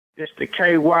It's the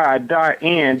KY.N.G.MUSIX.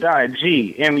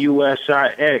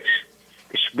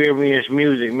 Experience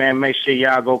music, man. Make sure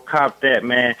y'all go cop that,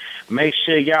 man. Make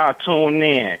sure y'all tune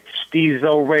in.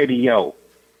 Stezo Radio.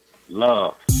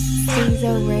 Love.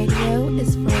 Stezo Radio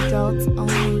is for adults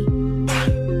only.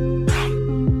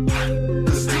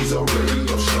 The Stezo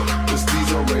Radio Show. The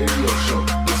Stezo Radio Show.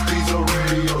 The Stezo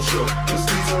Radio Show. The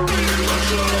Stezo Radio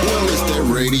Show. Well, it's that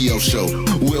radio show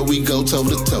where we go toe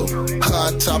to toe.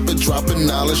 Hot topic, dropping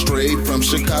knowledge straight from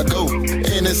Chicago.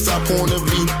 And it's our point of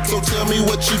view. So tell me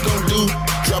what you gon' do.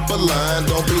 Drop a line,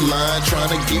 don't be lying, trying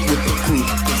to get with the crew.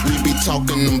 Cause we be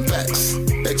talking them facts,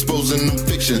 exposing them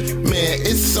fiction. Man,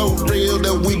 it's so real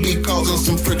that we be causing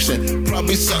some friction.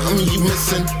 Probably something you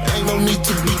missing, ain't no need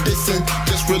to be dissing.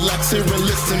 Just relax here and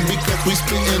listen, because we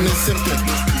spitting and simping.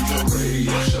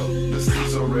 The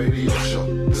Stezo Radio Show,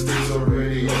 the Stezo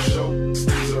Radio Show, the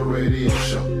Stezo Radio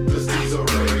Show, the Stezo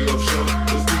Radio Show,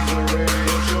 the Stezo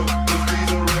Radio Show, the Stezo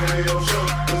Radio Show, the Stezo Radio Show,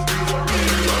 the Stezo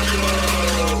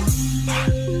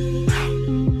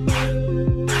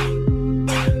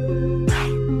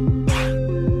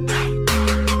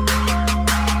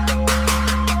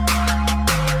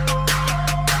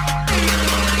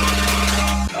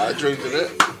Radio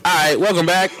Show. Alright, welcome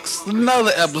back.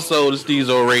 Another episode of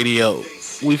Stezo Radio.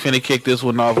 We finna kick this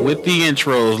one off with the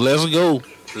intros. Let's go.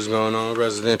 What's going on?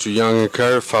 Residential Younggin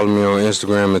Curt. Follow me on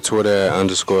Instagram and Twitter at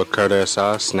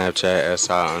 _CurtSI, Snapchat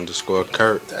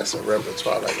SI_Curt. That's a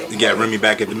repertoire like that. You got Remy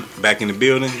back in the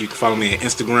building. You can follow me on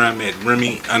Instagram at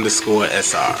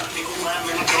Remy_SR.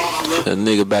 A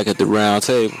nigga back at the round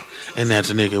table. And that's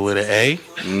a nigga with an A.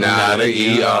 Not a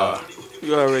ER.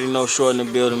 You already know Shorty in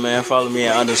the building, man. Follow me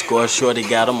at _Shorty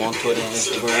GotEm on Twitter and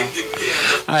Instagram.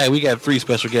 Alright, we got 3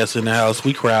 special guests in the house.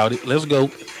 We crowded. Let's go.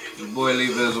 Your boy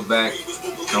LeeVizzle back.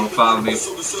 Don't follow me.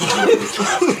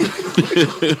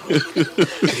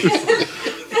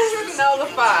 Nola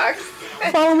Fox.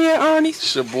 Follow me at Arnie's.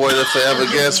 It's your boy, the forever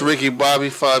guest, Ricky Bobby.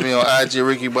 Follow me on IG,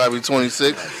 Ricky Bobby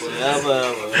 26.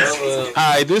 Forever.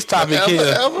 Alright, this topic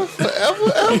here.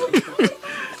 Forever.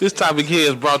 This topic here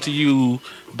is brought to you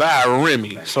by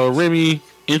Remy. So Remy,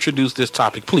 introduce this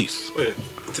topic, please.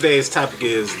 Today's topic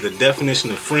is the definition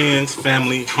of friends,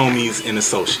 family, homies, and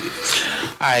associates.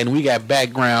 Alright, and we got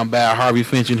background by Harvey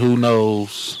Finch and Who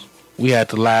Knows. We had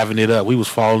to liven it up. We was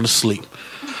falling asleep.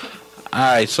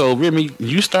 Alright, so Remy,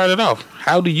 you started off.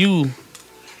 How do you,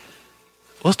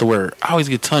 what's the word? I always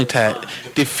get tongue-tied.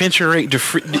 Differentiate.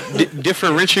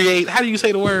 How do you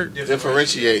say the word?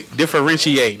 Differentiate.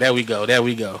 There we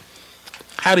go.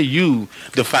 How do you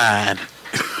define?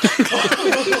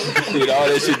 Need all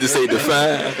that shit to say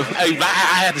define.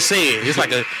 I had to say it. It's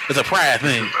a pride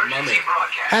thing.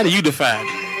 How do you define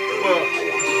it? Well,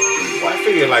 I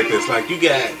figure it like this. Like you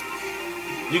got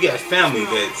family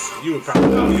that you would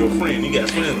probably call your friend. You got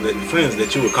friends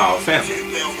that you would call family.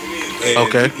 And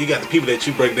okay. You got the people that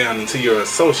you break down into your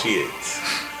associates.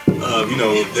 They're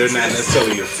not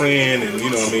necessarily your friend, and you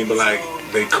know what I mean, but like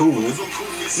they cool.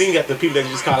 Then you got the people that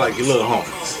you just call like your little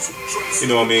homies. You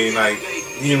know what I mean? Like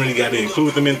you didn't really got to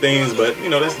include them in things, but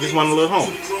that's just one of the little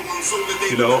homies.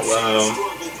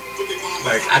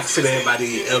 Like I consider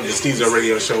everybody of the Stezo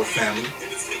Radio Show family.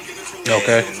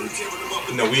 Okay.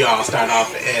 And, we all start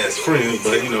off as friends,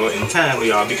 but in time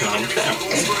we all become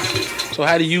family. So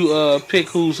how do you pick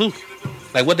who's who?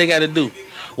 Like what they got to do?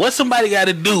 What somebody got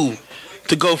to do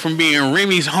to go from being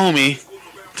Remy's homie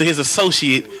to his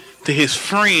associate to his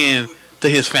friend to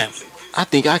his family? I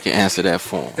think I can answer that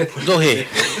for him. Go ahead.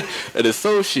 An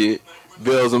associate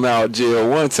bails him out of jail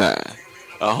 1 time.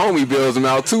 A homie bails him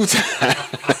out 2 times.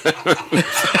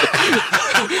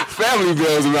 Family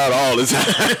bails him out all the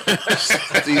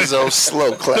time. These old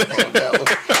slow clap on that one.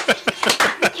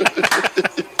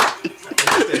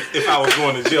 If I was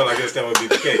going to jail, I guess that would be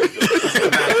the case.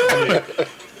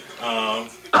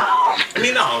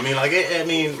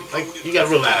 You gotta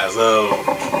realize,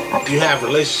 you have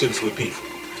relationships with people,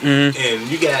 and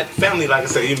you got family. Like I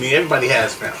said, everybody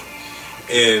has family,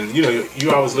 and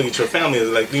you always look at your family as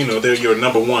like they're your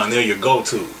number one, they're your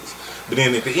go-tos. But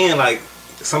then at the end, like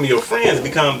some of your friends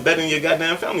become better than your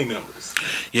goddamn family members.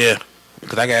 Yeah,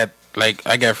 because I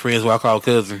got friends who I call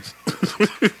cousins.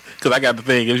 Because I got the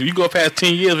thing, if you go past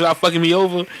 10 years without fucking me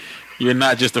over, you're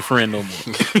not just a friend no more.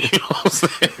 You know what I'm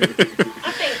saying?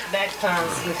 I think that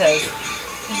comes because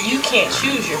you can't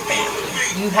choose your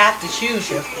family. You have to choose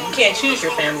you can't choose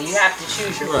your family. You have to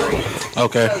choose your friends.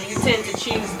 Okay. So you tend to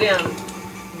choose them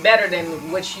better than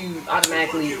what you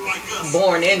automatically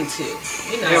born into.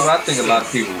 Yeah, but I think a lot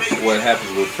of people, what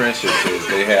happens with friendships is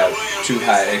they have too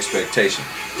high expectations.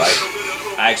 Like,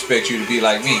 I expect you to be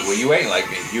like me. Well, you ain't like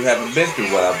me. You haven't been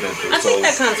through what I've been through. I think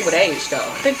that comes with age, though.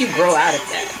 I think you grow out of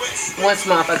that. Once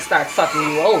motherfuckers start fucking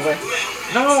you over.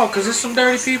 No, because there's some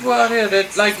dirty people out here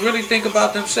that like really think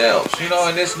about themselves, you know,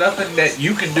 and there's nothing that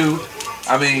you can do.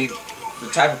 I mean, the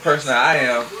type of person that I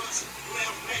am,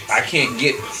 I can't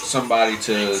get somebody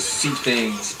to see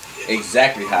things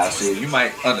exactly how I see it. You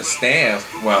might understand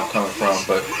where I'm coming from,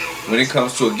 but when it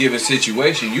comes to a given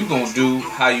situation, you're going to do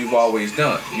how you've always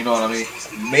done. You know what I mean?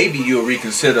 Maybe you'll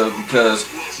reconsider because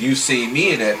you see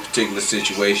me in that particular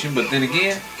situation, but then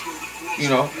again, you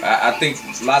know, I think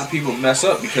a lot of people mess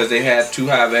up because they have too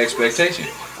high of an expectation.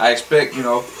 I expect, you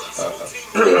know,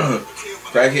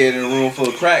 crackhead in a room full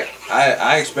of crack,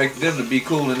 I expect them to be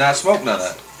cool and not smoke none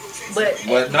of it.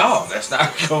 But no, that's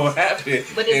not going to happen.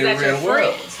 But is in that the real your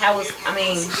world.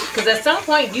 friend? Because at some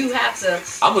point you have to.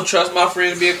 I'm going to trust my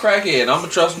friend to be a crackhead. I'm going to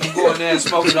trust him to go in there and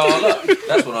smoke it all up.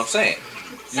 That's what I'm saying.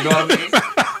 You know what I mean?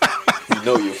 You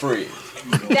know your friend.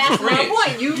 That's my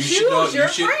point. You choose your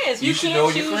friends. You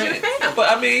can't choose your family. But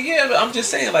I mean, yeah, I'm just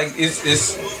saying, like,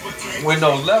 it's when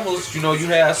those levels, you know, you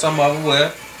have some of them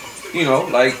where, you know,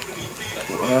 like,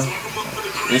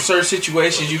 in certain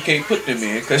situations you can't put them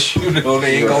in because you know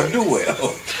they ain't gonna do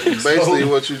well. Basically,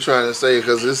 what you trying to say,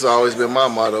 because this has always been my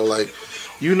motto, like,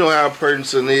 you know how a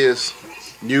person is,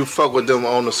 you fuck with them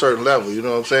on a certain level. You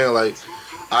know what I'm saying? Like,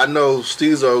 I know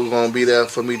Stezo is gonna be there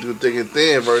for me through thick and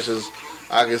thin versus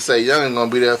I can say Younggin gonna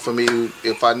be there for me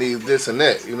if I need this and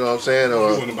that. You know what I'm saying?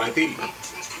 Or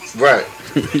right.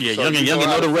 Yeah, so Younggin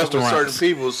know the restaurants. Certain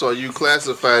people, so you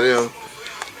classify them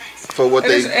for what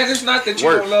and they. And it's not that you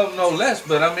don't love them no less,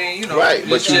 but I mean, you know, right? It's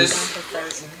But just,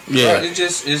 yeah,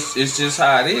 it's just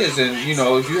how it is, and you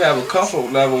know, if you have a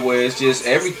comfort level where it's just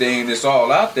everything that's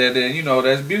all out there, then you know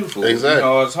that's beautiful. Exactly. You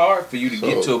know, it's hard for you to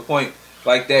get to a point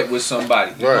like that with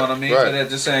somebody. You know what I mean? But at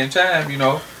the same time, you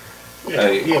know.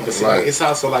 Yeah, but see, like, it's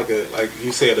also like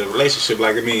you said, a relationship.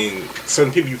 Like, I mean,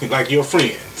 certain people you can, like your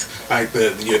friends, like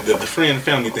the friend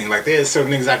family thing. Like, there's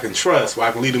certain niggas I can trust where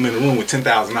I can leave them in the room with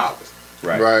 $10,000.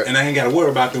 Right. And I ain't got to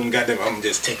worry about them. Goddamn, I'm gonna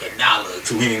just take $1 or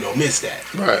 $2. He ain't gonna miss that.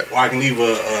 Right. Or I can leave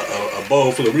a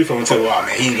bowl full of reefer and tell them, oh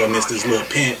man, he ain't gonna miss this little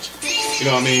pinch. You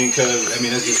know what I mean? Because I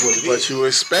mean that's just what it is. But you were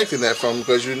expecting that from them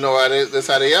because you know that's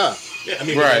how they are. Yeah, I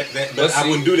mean, right. But I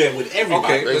wouldn't do that with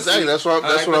everybody. Okay, exactly. That's what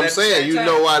I'm saying. You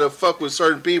know how to fuck with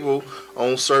certain people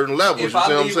on certain levels. You see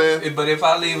what I'm saying? But if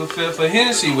I leave a fifth of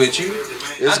Hennessy with you,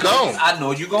 it's gone. I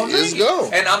know you're gonna drink it. It's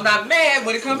gone. And I'm not mad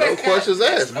when it comes back. No questions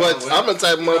asked. But I'm the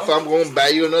type of motherfucker I'm gonna buy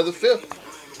you another fifth.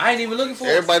 I ain't even looking for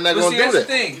Everybody not gonna do that's that. The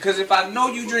thing, because if I know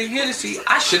you drink Hennessy,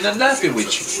 I shouldn't have left it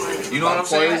with you. You know what I'm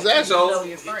saying? Exactly. So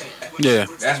yeah,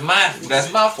 that's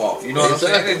my fault. You know what I'm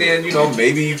saying? And then you know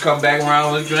maybe you come back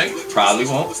around with a drink, probably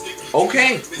won't.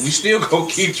 Okay, we still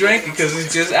gonna keep drinking because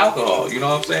it's just alcohol. You know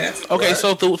what I'm saying? Okay, right.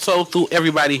 so through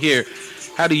everybody here,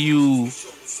 how do you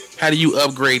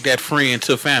upgrade that friend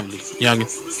to family, Younggin?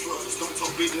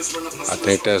 I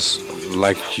think that's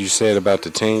like you said about the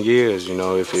 10 years. You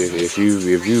know, if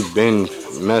you've been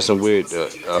messing with a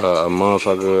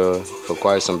motherfucker for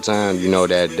quite some time, you know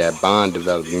that bond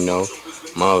develop. You know,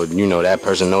 that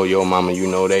person know your mama, you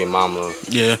know they mama.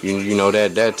 Yeah. You know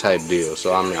that type deal.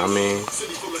 So I mean,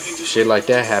 shit like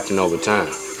that happen over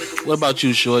time. What about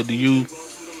you, Short? Do you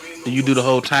do the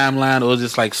whole timeline, or is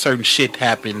it like certain shit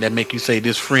happen that make you say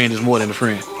this friend is more than a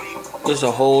friend? There's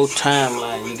a whole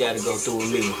timeline you got to go through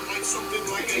with me.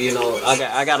 You know,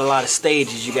 I got a lot of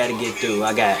stages you got to get through.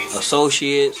 I got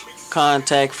associates,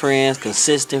 contact friends,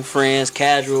 consistent friends,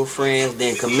 casual friends,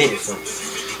 then committed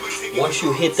friends. Once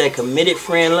you hit that committed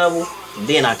friend level,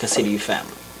 then I consider you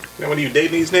family. Now, when you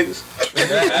dating these niggas?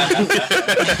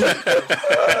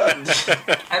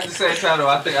 At the same time, though,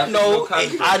 I think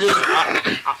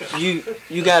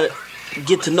you gotta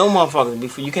get to know motherfuckers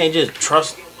before you can't just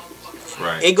trust.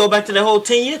 Right. It go back to that whole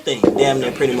 10-year thing, damn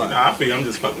near pretty much. Nah, I feel I'm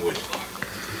just fucking with you.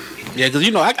 Yeah, because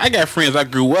you know I got friends I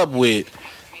grew up with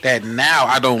that now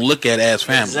I don't look at as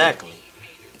family. Exactly.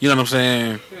 You know what I'm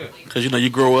saying? Because you know you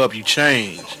grow up, you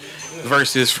change.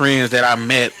 Versus friends that I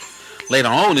met later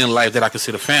on in life that I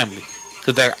consider family,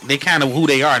 because they kind of who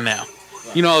they are now.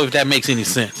 You know, if that makes any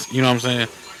sense. You know what I'm saying?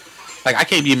 Like, I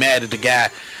can't be mad at the guy,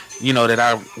 you know, that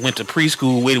I went to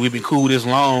preschool with. We've been cool this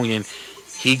long, and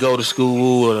he go to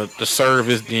school or the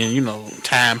service, then, you know,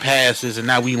 time passes, and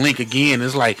now we link again.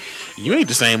 It's like, you ain't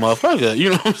the same motherfucker. You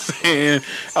know what I'm saying?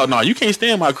 Oh, no, you can't stay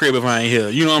in my crib if I ain't here.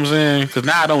 You know what I'm saying? Because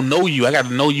now I don't know you. I got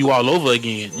to know you all over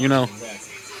again, you know?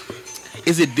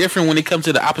 Is it different when it comes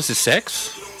to the opposite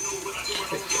sex?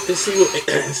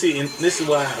 See, and this is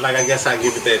why, like, I guess I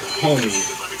give it that homie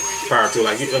part to,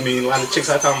 like, I mean, a lot of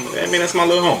chicks I talk about, I mean, that's my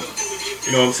little homie.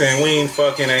 You know what I'm saying? We ain't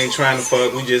fucking, ain't trying to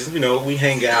fuck. We just, we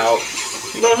hang out.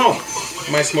 Little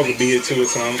homie. Might smoke a beer too or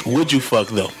something. Would you fuck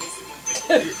though?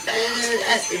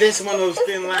 That's one of those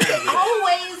thin lines. It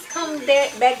always comes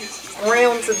back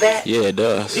around to that. Yeah, it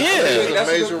does. Yeah, It's a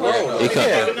major role.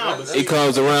 It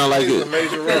comes around like It's a it.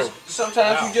 major role.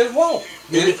 Sometimes you just won't.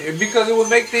 Because it would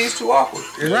make things too awkward.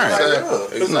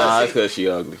 Exactly. Nah, it's because she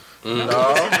ugly.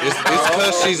 No, it's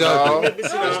because she's ugly.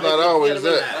 It's not always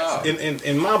that.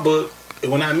 In my book,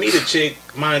 when I meet a chick,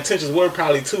 my intentions were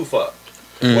probably to fuck.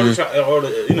 Or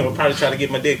to probably try to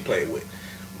get my dick played with.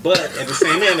 But at the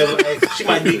same end, like, she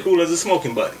might be cool as a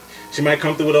smoking buddy. She might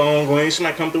come through with her own green. She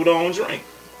might come through with her own drink.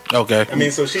 Okay. I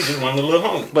mean, so she just wanted a little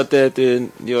homie. But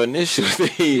your initial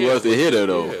thing was to hit her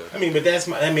though. Yeah. I mean, but that's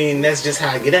just how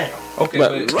I get out. Okay,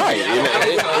 but right.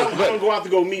 I don't go out to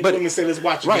go meet women and say, let's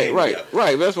watch a game.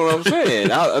 Right. That's what I'm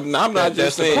saying. I'm not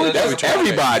just saying that's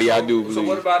everybody. I do believe. So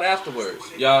what about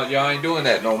afterwards? Y'all ain't doing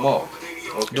that no more.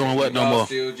 Okay. Doing what no more?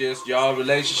 Still just y'all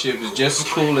relationship is just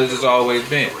as cool as it's always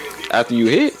been. After you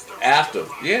hit. After,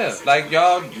 yeah, like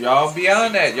y'all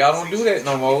beyond that. Y'all don't do that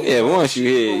no more. Yeah, once you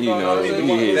hit, you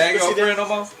hit. That ain't your friend no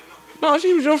more? No,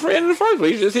 she was your friend in the first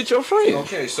place. You just hit your friend.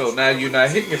 Okay, so now you're not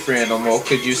hitting your friend no more.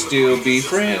 Could you still be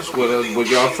friends with her? Would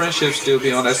your friendship still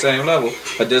be on that same level?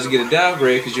 Or does it get a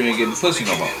downgrade because you ain't getting pussy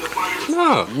no more?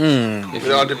 No. It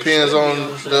all depends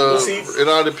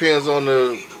on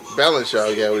the balance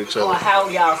y'all got with each other. Or how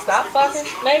y'all stop fucking,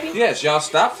 maybe? Yes, y'all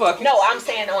stop fucking. No, I'm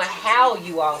saying on how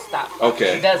you all stop fucking.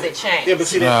 Okay. Does it change? Yeah, but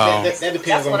see, that depends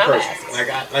That's on what the I'm person.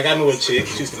 asking. Like I knew a chick.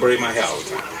 She used to braid my hair all the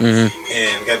time.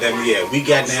 And goddamn, we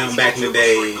got down back in the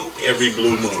day every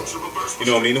blue moon. You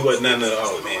know what I mean? It wasn't nothing of,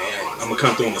 oh man, I'm gonna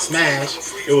come through and smash.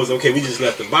 It was okay. We just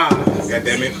left the bar.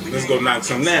 Goddamn it, let's go knock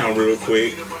something down real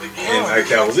quick. And like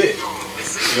that was it.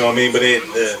 You know what I mean? But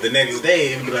the next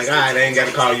day, it'd be like, all right, I ain't got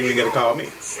to call you. Ain't got to call me.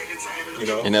 You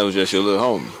know? And that was just your little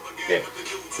homie. Yeah.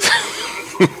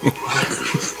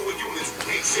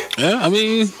 Yeah, I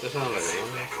mean,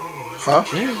 huh?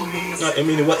 No, I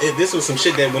mean, this was some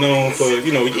shit that went on for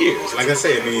years. Like I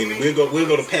said, I mean, we'll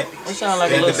go to Peppy. That sound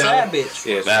like a little sad bitch.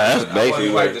 Yes, that's basically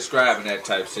like describing that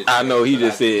type of situation. I know he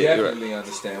just said. Definitely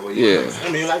understand what you're saying.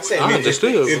 I mean, like I said,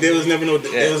 if there was never no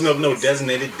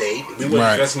designated date, we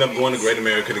weren't dressing up going to Great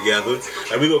America together.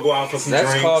 Like we go out for some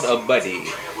drinks. That's called a buddy.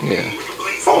 Yeah.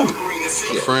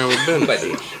 A friend with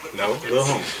benefits. No, little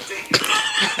homie.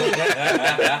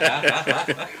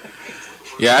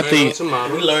 Yeah, I think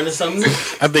we learning something new.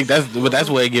 I think that's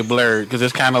where it get blurred because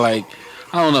it's kind of like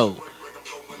I don't know.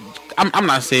 I'm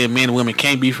not saying men and women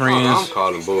can't be friends. I'm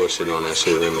calling bullshit on that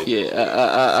shit, Remy. Yeah,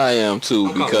 I am too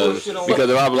because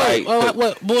if I'm like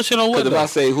what bullshit on what? Because if I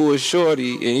say who is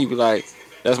Shorty and he be like,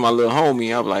 that's my little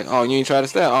homie, I'll be like, oh, you ain't try to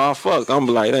step? Oh, fuck. I'm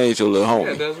be like, that ain't your little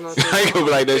homie. I ain't gonna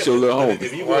be like, that's your little homie.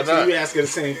 If you ask her the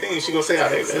same thing, she gonna say, oh,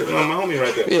 that's my homie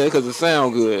right there. Yeah, because it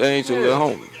sound good. That ain't your little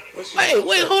homie.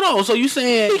 Wait, hold on. So you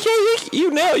saying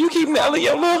you keep nailing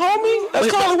your little homie? That's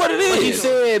call it what it is. But he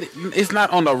said it's not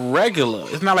on the regular.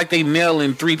 It's not like they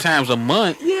nailing 3 times a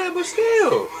month. Yeah, but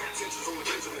still.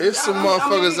 It's some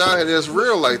motherfuckers out here that's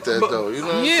real like that, though. You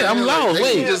know? Yeah, I'm lost.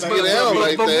 Wait, just get out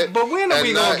like that. But when are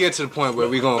we gonna get to the point where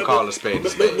we gonna call a spade?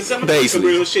 But some of that's some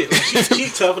real shit.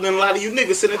 She's tougher than a lot of you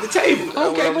niggas sitting at the table.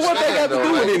 Okay, but what they got to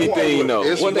do with anything, though?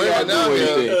 What they got to do with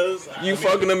anything? You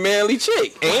fucking a manly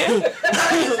chick, and wait,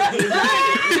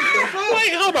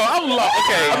 hold on, I'm lost.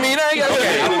 Okay, I mean, I ain't got to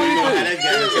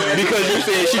because you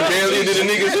said she barely did a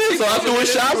nigga shit, so I threw a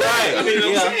shot back. I mean,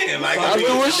 I'm saying, like, I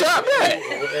threw a shot back.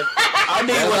 I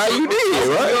mean, how you did,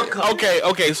 right?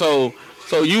 Okay. So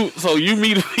you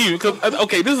meet him.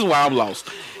 Okay, this is why I'm lost.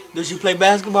 Does she play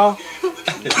basketball?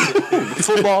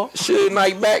 Football? Shit,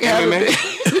 Mike back having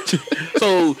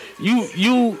So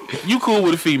you cool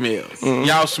with a female? Mm-hmm.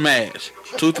 Y'all smash.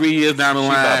 2-3 years down the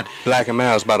line, Black and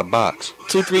Miles by the box.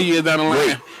 2-3 years down the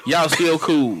line, y'all still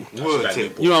cool. You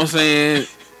know what I'm saying?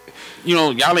 You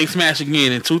know, y'all ain't smash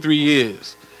again in 2-3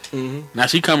 years. Mm-hmm. Now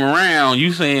she come around,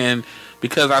 you saying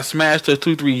because I smashed her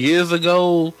 2-3 years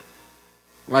ago,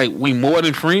 like we more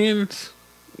than friends?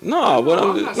 No, but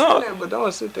but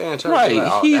don't sit there and try to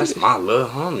like, oh, that's my little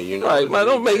homie, you know. Right, but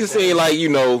don't make it seem like,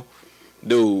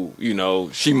 dude,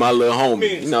 she my little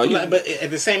homie. But at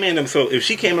the same end, so if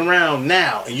she came around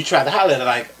now and you tried to holler at her,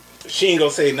 like, she ain't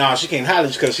gonna say, nah, she can't holler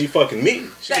because she fucking me.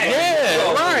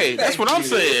 Right. That's what I'm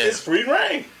saying. It's free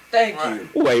reign. Thank you.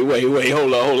 Wait,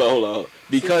 hold on.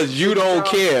 Because you don't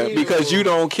care. She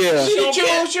don't care.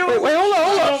 Wait, hold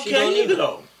on. She don't care either,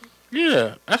 though.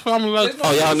 Yeah, that's what I'm like.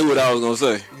 Oh, y'all knew what I was gonna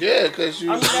say. Yeah, cause you.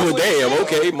 Damn.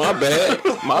 Okay, my bad.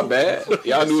 My bad.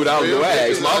 Y'all knew what I was gonna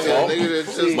ask. My fault.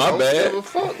 My bad.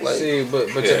 See,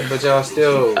 but y'all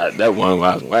still that one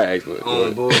I was gonna ask.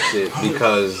 On bullshit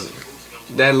because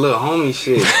that little homie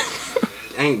shit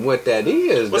ain't what that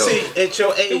is. But though. see, at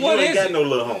your age, you ain't got no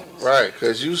little homies. Right,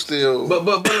 cause you still. But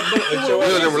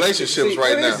building relationships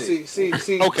right now. See.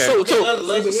 Okay. So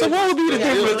what would be the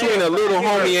difference between a little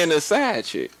homie and a side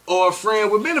chick? Or a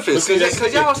friend with benefits?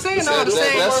 Because y'all saying all the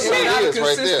same. That's what it is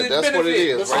right there. That's what it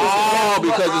is. Oh,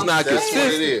 because it's not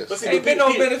consistent. That's what it is. Ain't been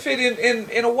no benefit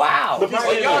in a while.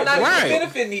 Y'all not even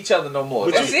benefiting each other no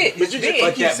more. That's it. But you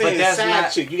just keep saying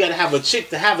side chick. You got to have a chick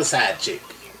to have a side chick.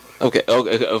 Okay,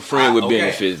 a friend with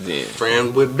benefits then.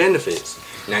 Friend with benefits.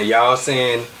 Now y'all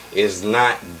saying it's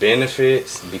not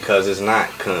benefits because it's not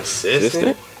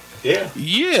consistent?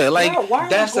 Yeah, like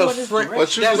that's a friend.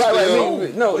 But you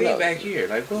no, back here.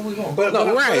 Like where we going? But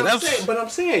I'm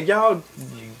saying y'all.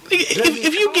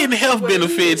 If you getting health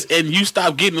benefits and you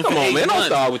stop getting them from man, don't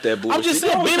start with that bullshit. I'm just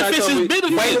saying benefits is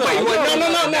benefits. Wait, no.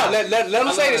 Let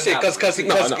him say this shit, cause he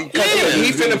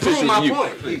finna prove my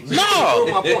point. No.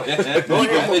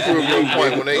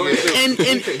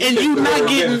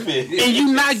 And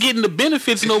you not getting the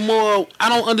benefits no more. I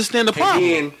don't understand the problem.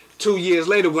 And then 2 years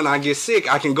later, when I get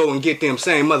sick, I can go and get them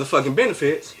same motherfucking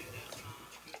benefits.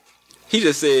 He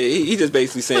just said he just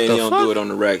basically saying he don't do it on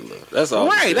the regular. That's all.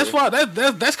 Right. That's why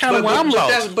that's kind of why I'm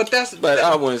lost. But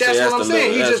I wouldn't say that's that's what I'm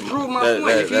saying. He just proved my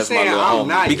point. If he's saying I'm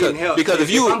not getting health, because if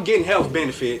I'm getting health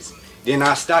benefits, then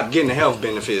I stop getting the health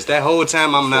benefits. That whole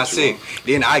time I'm not sick.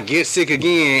 Then I get sick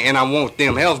again and I want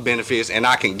them health benefits and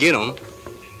I can get them.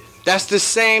 That's the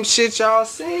same shit y'all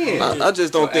saying. I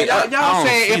just don't think y'all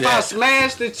saying if I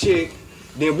smash the chick,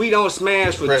 then we don't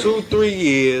smash for 2-3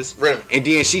 years, and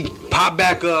then she pop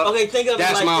back up. Okay, think of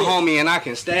that's it like my this. homie, and I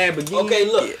can stab again. Okay,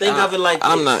 look, think of it like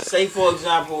this. Say for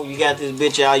example, you got this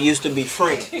bitch y'all used to be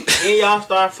friends, and y'all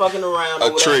start fucking around.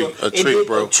 A tree,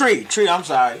 bro. A tree. I'm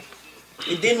sorry.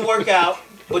 It didn't work out,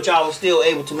 but y'all was still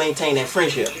able to maintain that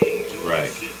friendship.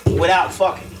 Right. Without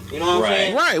fucking. You know what I'm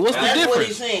saying? Right. What's the difference? What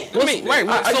he's saying. I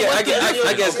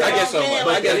guess so.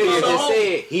 I guess he just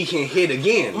said he can hit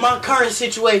again. My current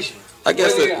situation. I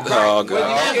guess oh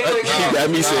god, you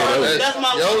got me saying that's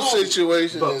my your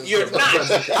situation. You're not.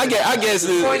 I guess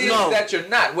the point is that you're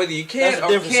not. Whether you can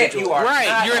or can't, you are right.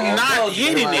 Not. You're not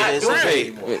hitting it.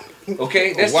 Right.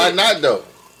 Okay. That's why not though?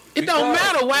 It don't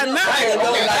matter. Why not? It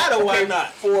don't matter. Why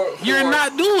not? You're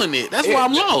not doing it. That's why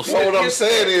I'm lost. So what I'm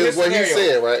saying is what he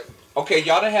said, right? Okay,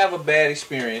 y'all didn't have a bad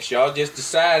experience. Y'all just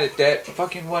decided that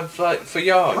fucking wasn't for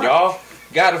y'all. Right. Y'all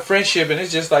got a friendship, and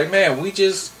it's just like, man, we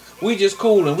just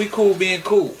cool, and we cool being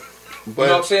cool. But you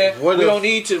know what I'm saying?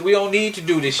 We don't need to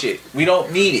do this shit. We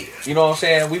don't need it. You know what I'm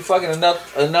saying? We fucking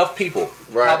enough people.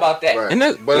 Right. How about that?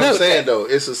 Right. But I'm saying though,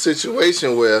 it's a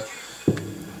situation where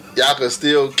y'all can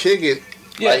still kick it.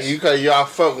 Yes. Like y'all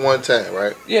fuck one time,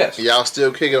 right? Yes. Y'all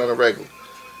still kick it on the regular.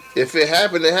 If it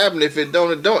happened, it happened. If it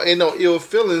don't, it don't. Ain't no ill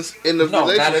feelings in the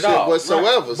relationship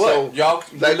whatsoever. Right. So, y'all,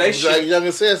 like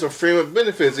Younggin said, some free with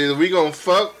benefits. Either we gonna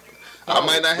fuck. I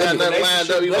might not have nothing lined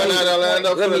up. You might not have lined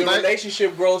up for the night.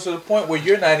 Relationship grows to the point where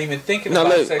you're not even thinking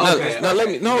about sex. Hold on.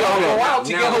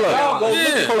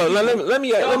 Let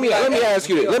me ask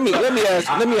you this. Let me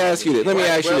ask you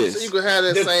this. So you can have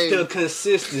that the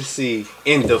consistency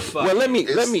in the fuck. Well, let me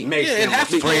make them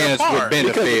friends with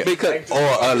benefit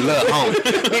or a little home.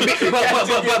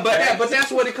 But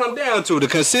that's what it comes down to. The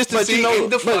consistency in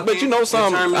the fuck. But you know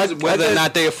something. Whether or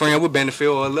not they're a friend with benefit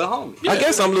or a little homie. I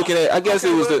guess I'm looking at. I guess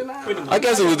it was the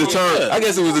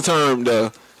term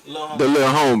the little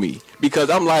homie, because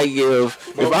I'm like if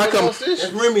I come, it's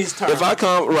Remy's turn. if I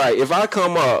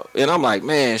come up and I'm like,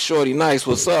 man, Shorty nice,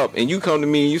 what's up? And you come to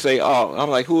me and you say, oh, I'm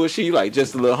like, who is she? Like,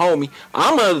 just a little homie.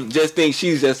 I'm gonna just think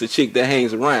she's just a chick that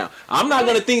hangs around. I'm not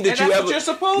gonna think that and you that's ever. What you're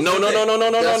supposed no.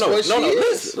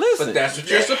 Listen. But that's what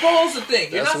you're supposed to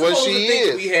think. You're That's not what supposed she to think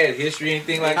is. we had history,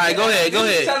 anything like All right, that. go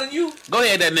ahead. I'm telling you. Go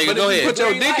ahead, that nigga. Go ahead. Put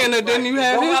your dick in it, then you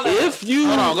have it. If you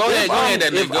Hold on, go ahead,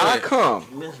 that nigga. If I come,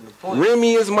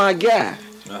 Remy is my guy.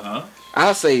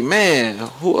 I say, man,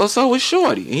 so is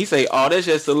Shorty? And he say, oh, that's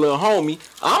just a little homie.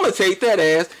 I'm going to take that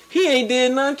ass. He ain't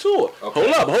did nothing to her.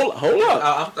 Okay. Hold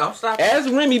up. I'm stopping. As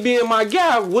Remy being my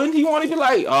guy, wouldn't he want to be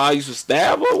like, oh, I used to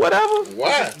stab her, whatever?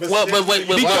 Why?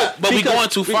 But we going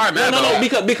too far now. No,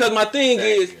 because my thing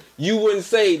is, you wouldn't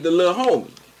say the little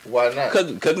homie. Why not?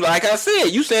 Cause like I said,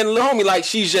 you saying the little homie like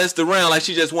she's just around, like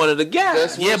she just one of the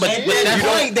guys. Yeah, but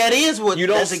that is what.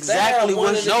 That's exactly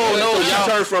what. No, y'all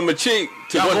turn from a chick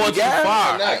to y'all one going of too the guys.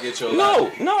 far.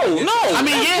 No. I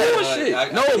mean,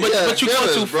 but you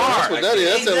going too far.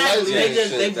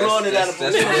 They blowing it out of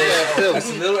proportion. That's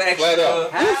a little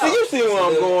extra. You see where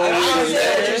I'm going?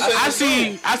 I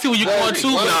see where you going too.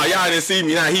 No, y'all didn't see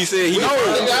me. Now he said he.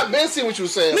 I've been seeing what you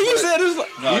saying. You said this.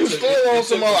 You still on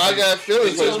some more. I got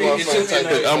feelings for this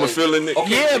motherfucker. I'm a feeling it.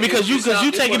 Yeah, because you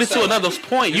taking it to another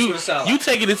point. You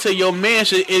taking it to your man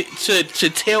to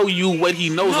tell you what he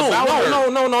knows about her. No.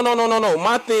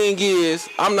 My thing is,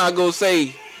 I'm not gonna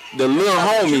say the little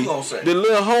homie. The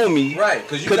little homie. Right,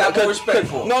 because you got more respect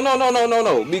for him.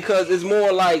 No. Because it's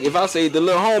more like if I say the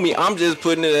little homie, I'm just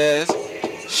putting it as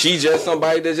she just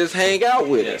somebody that just hang out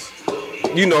with us.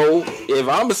 You know, if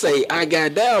I'm gonna say I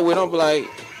got down with him, I'm like.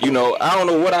 You know, I don't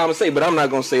know what I'm gonna say, but I'm not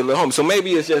gonna say little homie. So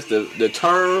maybe it's just the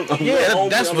term. Yeah,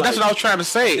 that's what I was trying to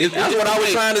say. That's what I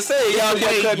was trying to say. Y'all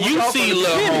you see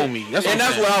little homie, that's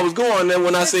where I was going. Then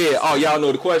when I said, "Oh, y'all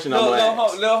know the question," I'm like,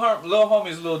 "Little homie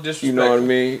is a little disrespectful." You know what I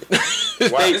mean? It's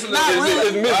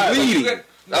misleading.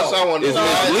 That's what I want to know.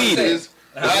 It's misleading.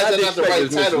 Why is that not the right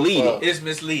title? It's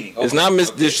misleading. It's not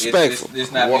disrespectful.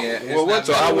 It's not being.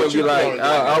 So I wouldn't be like,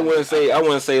 I wouldn't say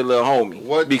little homie.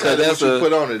 What because that's what you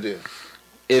put on it then.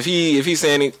 If he's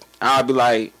saying it, I'll be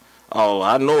like, oh,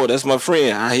 I know that's my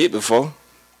friend. I hit before.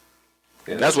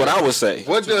 Yeah, that's what I would say.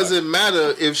 What does it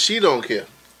matter if she don't care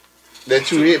that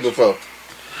you hit before?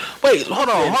 Wait, hold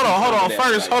on.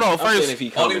 First.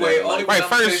 Only way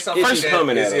first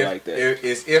coming at it like that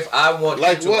is if I want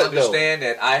you to understand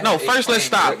that I. No, first let's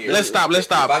stop. Let's stop.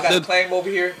 If I got a claim over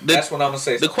here, that's what I'm gonna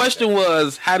say. The question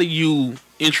was, how do you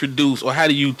introduce or how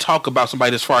do you talk about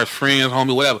somebody as far as friends,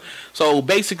 homie, whatever? So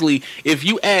basically, if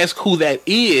you ask who that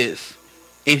is,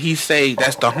 and he say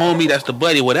that's the homie, that's the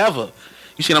buddy, whatever.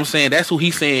 You see what I'm saying? That's who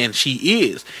he's saying she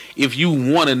is. If you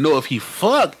want to know if he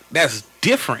fucked, that's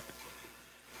different.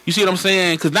 You see what I'm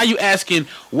saying? Because now you asking,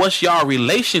 what's y'all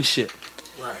relationship?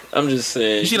 Right. I'm just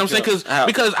saying. You see what I'm saying?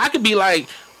 Because I could be like,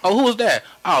 oh, who is that?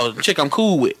 Oh, chick I'm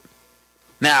cool with.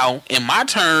 Now, in my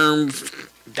terms,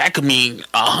 that could mean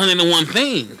 101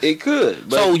 things. It could.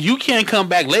 But so you can't come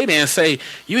back later and say,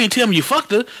 you ain't tell me you fucked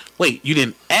her. Wait, you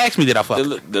didn't ask me that I fucked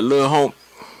her. The little home.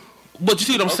 But you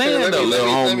see what I'm saying, though?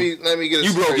 Let me get a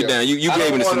You broke it down. You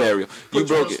gave me the scenario. You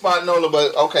broke it. Spot Nola,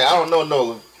 but okay, I don't know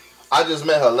Nola. I just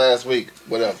met her last week,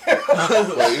 whatever.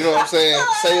 But, you know what I'm saying?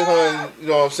 Say her and, you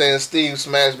know what I'm saying, Steve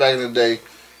smashed back in the day.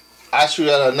 I shoot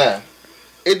at her now.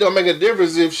 It don't make a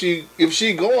difference if she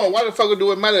going. Why the fuck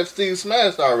do it matter if Steve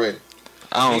smashed already?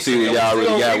 I don't see what y'all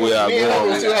really got where y'all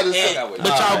going.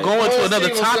 But y'all going to another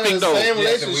topic, though. Same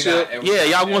relationship. Yeah,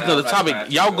 y'all going to another topic.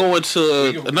 Y'all going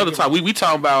to another topic. We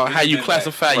talking about how you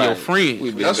classify your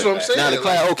friends. That's what I'm saying. Now the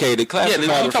classify. Yeah, we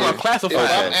talking about classify. If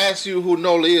I'm asking you who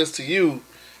Nola is to you,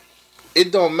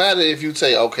 it don't matter if you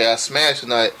say, okay, I smashed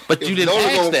tonight. But you didn't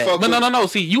ask that. But no.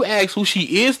 See, you asked who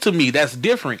she is to me. That's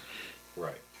different.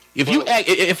 Right.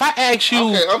 If I ask you,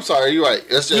 okay, I'm sorry, you're right.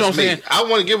 That's just you know what me. I'm saying? I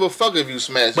want to give a fuck if you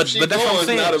smash. But that's what I'm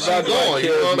saying. Not about going.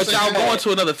 You know what but y'all going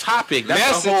to another topic.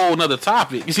 That's a whole another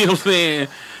topic. You see what I'm saying?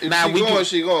 If now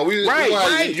she going.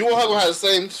 Right. You and her gonna have the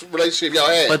same relationship y'all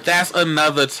had. But that's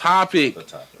another topic.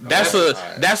 That's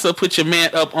a put your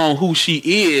man up on who she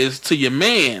is to your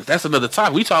man. That's another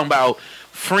topic. We talking about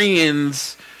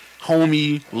friends,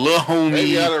 homie, little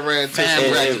homie,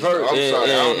 family.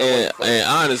 And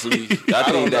honestly, I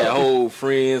think that whole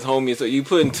friends, homie, so you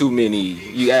putting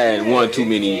you add one too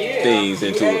many things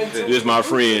into it. This my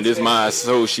friend, this my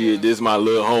associate, this my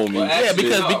little homie. Yeah,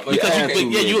 because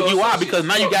you are, because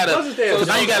now you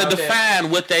gotta define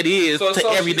what that is to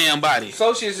every damn body.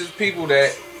 Associates is people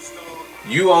that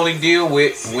you only deal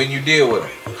with when you deal with them,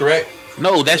 correct?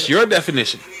 No, that's your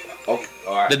definition. Okay.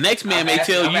 All right. The next man may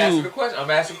tell you.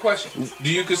 I'm asking a question.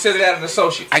 Do you consider that an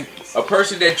associate? A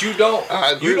person that you don't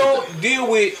deal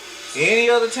with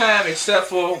any other time except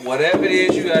for whatever it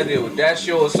is you gotta deal with. That's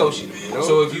your associate.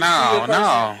 So if you see a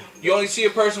person, you only see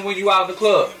a person when you out in the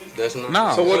club. That's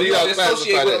not. So what do you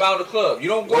associate with them out in the club? You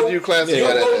don't go. What do you classify? You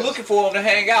don't go looking for them to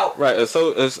hang out. Right.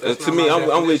 So to me,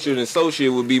 I'm with you. An associate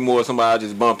would be more somebody I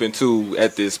just bump into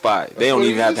at this spot. They don't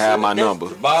even have to have my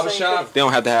number. Barbershop. They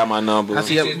don't have to have my number. But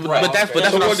that's what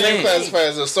I'm saying. What do you classify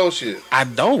as an associate? I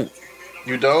don't.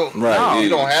 You don't? Right. No. You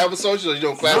don't have associates, or you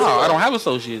don't classify? No, I don't have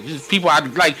associates. Just people I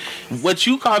like. What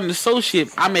you call an associate,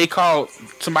 I may call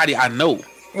somebody I know.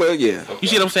 Well, yeah. You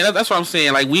see what I'm saying? That's what I'm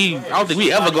saying. Like I don't think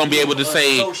we ever gonna be able to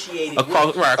say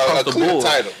across the board.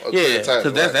 Yeah,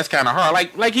 because that's kind of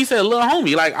hard. Like he said, little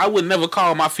homie. Like I would never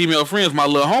call my female friends my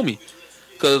little homie,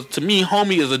 Because to me,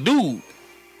 homie is a dude.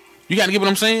 You got to get what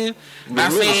I'm saying?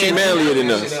 Not saying she manlier than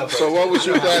us. So what would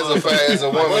you classify as a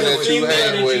woman that you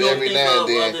hang with every now and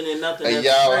then, and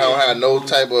y'all don't have no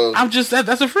type of? I'm just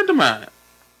that's a friend of mine.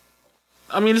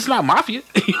 I mean, it's not mafia.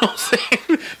 You know what I'm saying?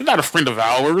 It's not a friend of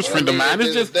ours, friend of mine.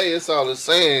 It's just it's all the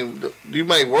same. You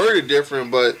might word it different,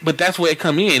 but that's where it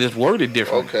come in. It's worded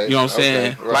different. Okay, you know what I'm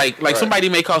saying? Right, like somebody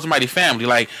may call somebody family.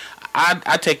 Like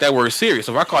I take that word serious.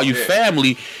 If I call you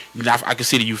family, I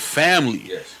consider you family.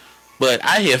 Yes. But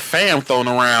I hear fam thrown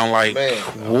around like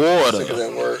water. Sick of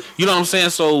that word. You know what I'm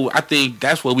saying? So I think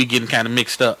that's where we getting kind of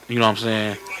mixed up. You know what I'm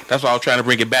saying? That's why I was trying to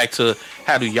bring it back to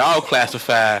how do y'all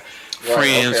classify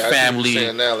friends, family?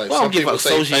 Like, well, I don't give a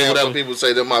associate, whatever. Some people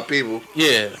say they're my people.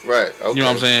 Yeah. Right. Okay. You know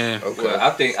what I'm saying? Okay. Well, I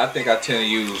think I tend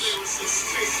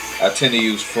to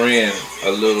use friend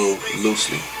a little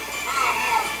loosely.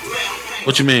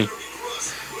 What you mean?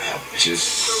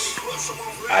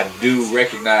 I do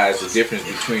recognize the difference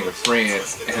between a friend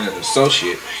and an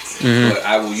associate, but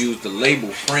I will use the label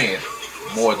friend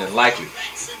more than likely.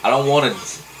 I don't want to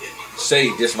say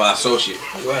this my associate.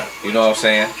 Right. You know what I'm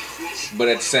saying? But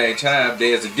at the same time,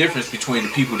 there's a difference between the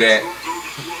people that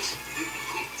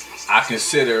I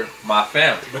consider my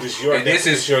family. But it's your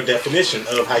definition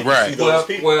of how you see those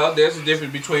people. Well, there's a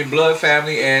difference between blood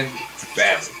family and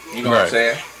family. You know what I'm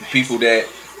saying? The people that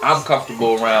I'm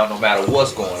comfortable around no matter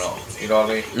what's going on. You know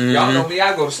what I mean? Y'all know me,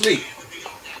 I go to sleep.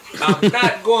 I'm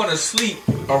not going to sleep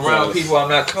around people I'm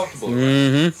not comfortable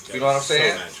around. You know what I'm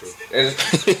saying?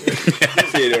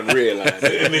 Say it in real life.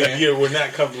 Yeah, we're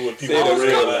not comfortable with people.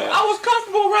 I was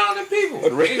comfortable around them people.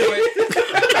 Anyway.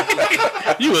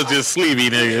 You was just sleepy,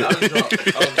 nigga. I was drunk.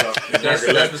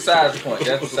 That's besides the point.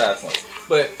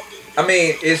 But I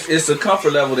mean, it's a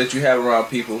comfort level that you have around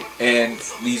people, and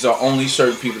these are only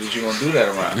certain people that you're gonna do that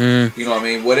around. You know what I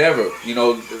mean? Whatever, you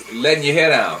know, letting your head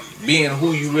down, being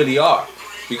who you really are.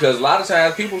 Because a lot of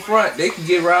times people front, they can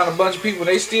get around a bunch of people,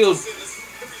 they still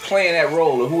playing that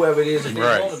role of whoever it is that they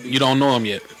want to be. You don't know them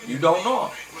yet. You don't know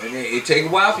them. And it takes a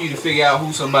while for you to figure out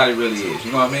who somebody really is.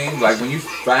 You know what I mean? Like when you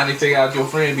finally figure out your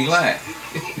friend be lying.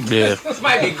 Yeah. This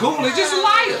might be cool, it's just a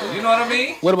liar. You know what I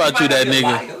mean? What about you, that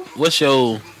nigga? What's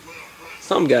your...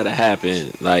 Something gotta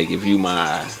happen. Like if you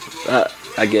my,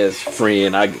 I guess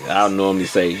friend, I'll normally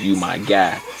say you my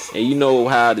guy. And you know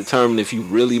how I determine if you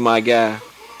really my guy?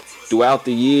 Throughout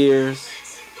the years,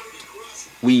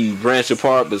 we branch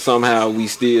apart, but somehow we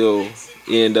still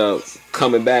end up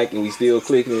coming back and we still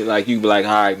clicking. Like you be like,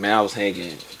 all right, man, I was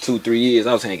hanging 2-3 years.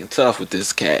 I was hanging tough with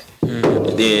this cat.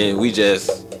 And then we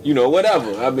just, you know,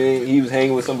 whatever. I mean, he was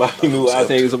hanging with somebody new. I was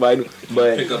hanging with somebody new.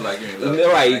 But pick up like you're in love.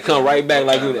 Right, he come right back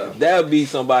like you. That would be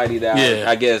somebody that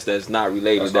I guess that's not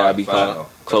related. That I'd be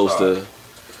close to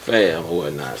fam or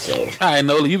whatnot. So, all right,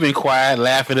 Nola, you've been quiet,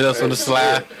 laughing at us on the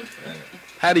slide.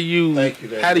 How do you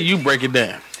break it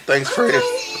down? Thanks, friend.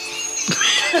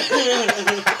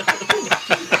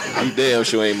 I'm damn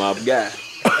sure ain't my guy.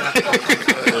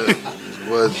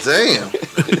 Well, damn.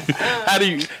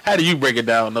 How do you break it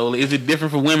down, Nola? Is it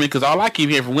different for women? Because all I keep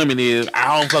hearing from women is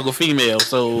I don't fuck with females.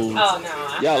 So oh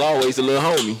no, y'all always a little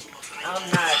homie.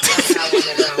 I'm not one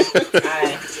of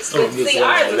them. See,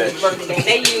 ours is birthday.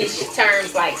 They use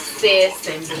terms like sis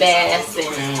and best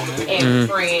and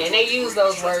friend. They use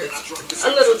those words a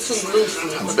little too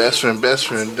loosely. Best friend.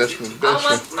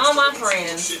 All my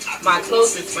friends, my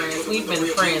closest friends, we've been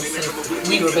friends since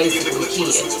we were basically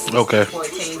kids. Okay.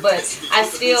 14. But I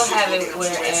still have it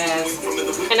whereas,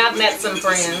 and I've met some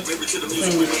friends,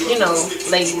 you know,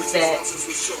 ladies that,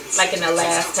 like in the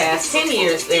past 10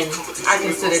 years, and I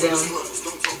consider them,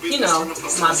 you know,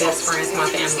 my best friends, my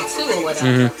family too, or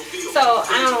whatever. So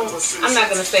I'm not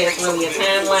gonna say it's really a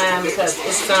timeline because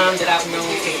it's some that I've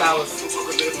known since I was 6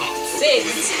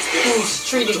 who's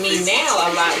treated me now a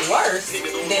lot worse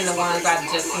than the ones I've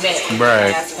just met in the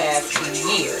past few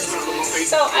years.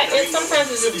 So and sometimes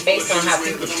it's just based on how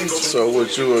people treat you. So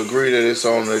would you agree that it's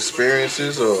on the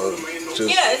experiences or just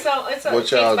it's a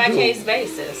case by case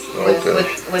basis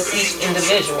with each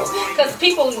individual. Because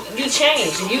people, you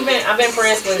change. I've been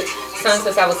friends with some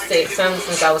since I was 6, some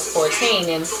since I was 14,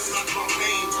 and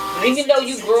even though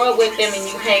you grow up with them and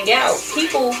you hang out,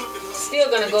 people still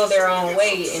gonna go their own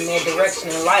way in their direction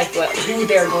in life, but who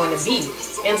they're going to be.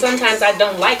 And sometimes I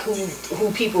don't like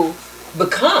who people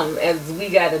become as we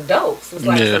got adults. It's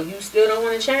like, so you still don't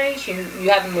want to change? You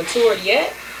haven't matured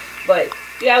yet? But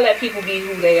you gotta let people be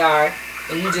who they are,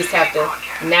 and you just have to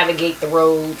navigate the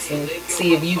roads and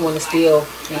see if you want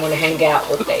to hang out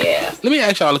with their ass. Let me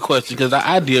ask y'all a question, because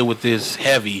I deal with this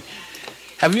heavy.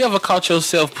 Have you ever caught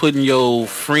yourself putting your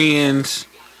friends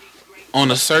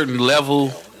on a certain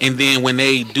level and then when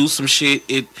they do some shit,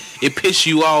 it piss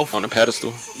you off on a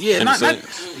pedestal. Yeah,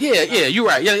 yeah. You're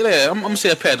right. Yeah. I'm gonna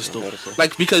say a pedestal,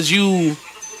 like because you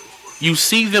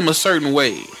see them a certain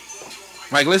way.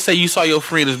 Like let's say you saw your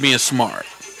friend as being smart,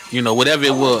 you know, whatever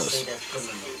it was.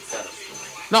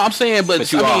 No, I'm saying,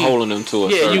 but you are holding them to a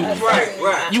certain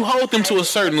right. You hold them to a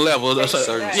certain level,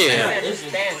 yeah.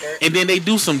 And then they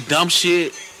do some dumb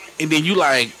shit, and then you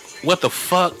like, what the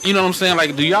fuck? You know what I'm saying?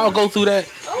 Like, do y'all go through that?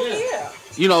 Oh yeah.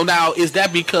 You know, now is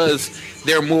that because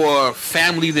they're more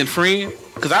family than friend?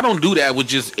 Because I don't do that with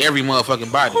just every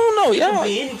motherfucking body. I don't know, y'all. It could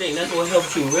be anything. That's what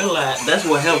helps you realize. That's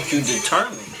what helps you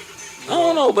determine. I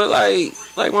don't know, but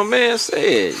like my man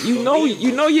said, you know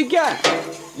you got.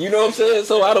 You know what I'm saying?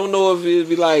 So I don't know if it'd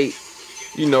be like,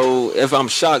 you know, if I'm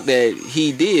shocked that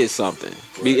he did something.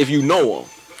 If you know him.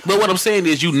 But what I'm saying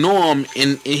is you know him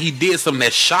and he did something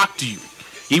that shocked you.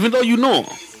 Even though you know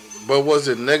him. But was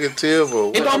it negative or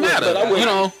what? It don't matter. You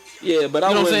know. Yeah, but I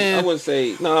wouldn't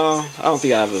say no. I don't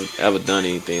think I've ever done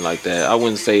anything like that. I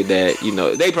wouldn't say that. You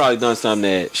know, they probably done something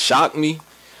that shocked me,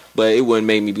 but it wouldn't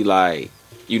make me be like,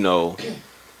 you know,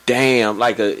 damn.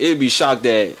 Like it'd be shocked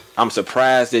that I'm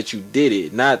surprised that you did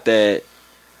it, not that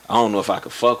I don't know if I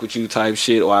could fuck with you type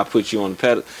shit or I put you on the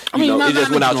pedal. I mean, it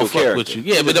just went out your character. With you.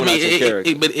 Yeah, but I mean,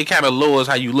 it kind of lowers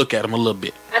how you look at them a little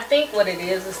bit. I think what it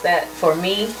is that for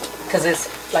me, because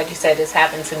it's like you said, it's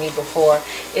happened to me before.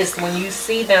 Is when you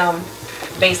see them,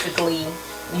 basically,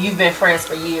 you've been friends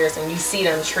for years, and you see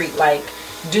them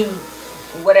do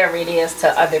whatever it is to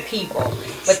other people,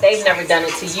 but they've never done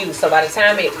it to you. So by the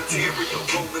time it,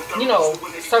 you know,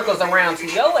 circles around to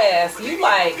your ass, you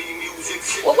like,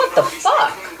 well, what the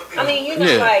fuck? I mean, you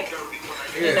know, like,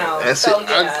 you know. And so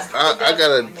yeah, I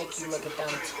gotta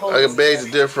beg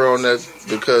to differ on that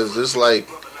because it's like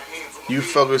you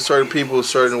fuck with certain people a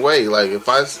certain way. Like if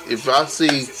I see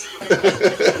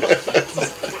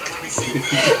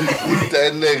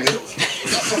that nigga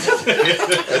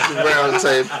at the round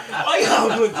table. Oh, y'all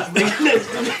put this nigga next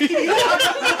to me.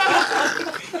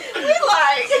 We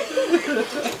like.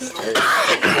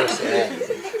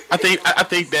 I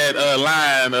think that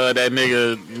line, that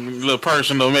nigga, little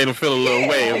personal, made him feel a little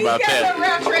way about that.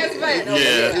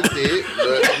 Yeah, it did. But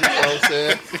you know what I'm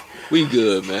saying? We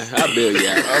good, man. I feel you.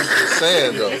 I'm just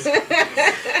saying though.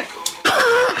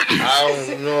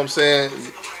 You know what I'm saying?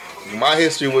 My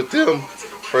history with them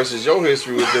versus your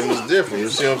history with them is different. You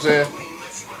see what I'm saying?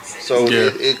 So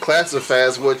it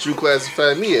classifies what you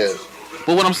classify me as.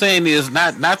 But what I'm saying is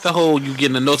not the whole you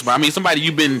getting the notes, but I mean somebody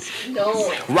you've been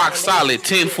rock solid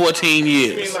 10, 14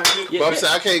 years. But I'm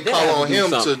saying I can't call on him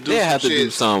to do some shit. They have to do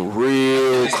something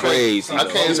real crazy. I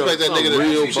can't expect that nigga to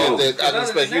do shit that I can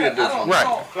expect you to do. Right.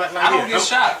 I don't get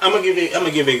shot. I'm gonna give you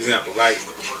an example. Like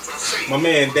my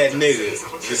man, that nigga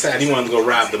decided he wanted to go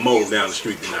rob the mole down the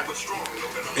street tonight,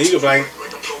 and he was like,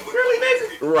 "Really,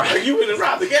 nigga? Right? Like, you wouldn't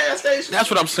rob the gas station?" That's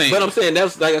what I'm saying. But I'm saying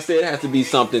that's like I said, it has to be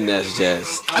something that's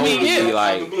just. I mean, be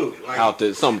like out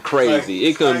there, something crazy.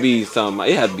 It couldn't be something.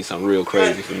 It had to be something real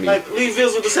crazy for me. Like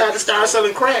LeeVizzle decided to start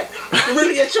selling crack.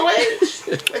 Really at your age?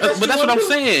 But that's what I'm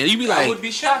saying. You be like, I would be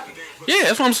shocking. Yeah,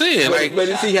 that's what I'm saying. But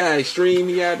you see how extreme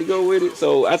he had to go with it.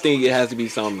 So I think it has to be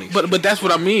something. But that's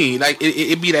what I mean. Like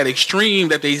it be that extreme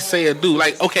that they say or do.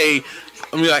 Like okay,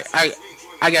 I mean like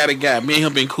I got a guy. Me and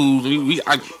him been cool.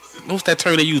 What's that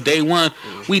term they use? Day one.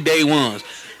 We day ones.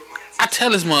 I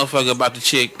tell this motherfucker about the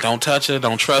chick. Don't touch her.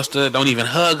 Don't trust her. Don't even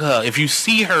hug her. If you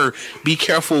see her, be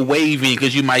careful waving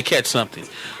because you might catch something.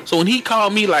 So when he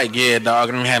called me like, yeah, dog,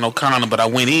 I don't have no condom, but I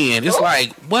went in. It's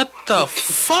like, what the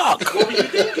fuck?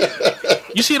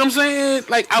 You see what I'm saying?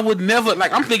 Like I would never.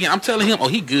 Like I'm telling him, oh,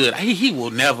 he good. He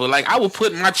will never. Like I would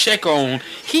put my check on.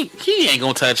 He ain't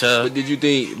gonna touch her. But did you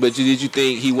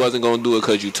think he wasn't gonna do it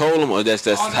because you told him, or that's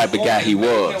the type of guy he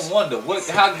was? I wonder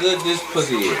how good this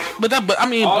pussy is. But I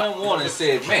mean, all them wanted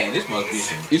said, man, this must be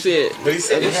some. You said, but he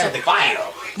said it had the fire.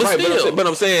 But right, still. But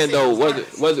I'm saying though,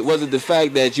 was it the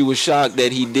fact that you were shocked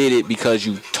that he did it because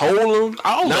you told him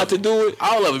not to do it?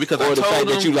 All of it because or I the told fact him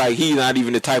that you like he's not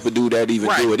even the type of dude that even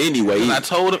do it anyway. Because I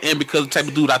told him, and because the type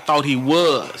of dude I thought he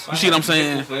was. You see what I'm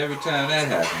saying? For every time that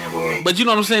happened, boy. But you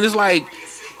know what I'm saying? It's like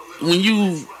when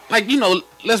you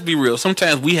let's be real.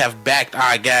 Sometimes we have backed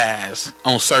our guys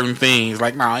on certain things.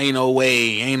 Like, nah, ain't no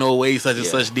way such and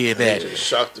such did that.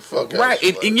 Shocked the fuck out. Right,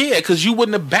 and yeah, because you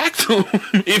wouldn't have backed him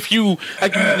if you,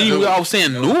 like you all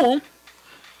saying, knew him.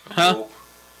 Huh?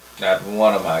 Not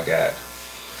one of my guys.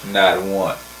 Not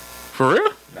one. For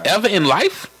real? No. Ever in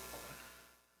life?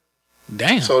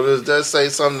 Damn. So does that say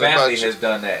something family about you? Family has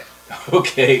done that.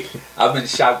 Okay. I've been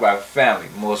shocked by family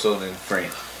more so than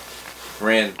friends.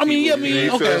 friends. I mean,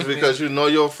 okay. Because you know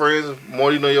your friends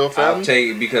more than you know your family. I'll take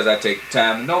it because I take the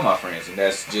time to know my friends, and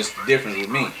that's just different with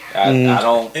me. I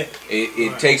don't.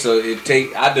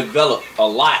 I develop a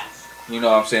lot. You know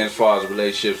what I'm saying, as far as a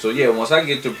relationship. So yeah, once I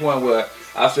get to the point where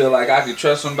I feel like I can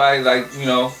trust somebody, like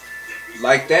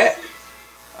like that.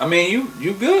 I mean,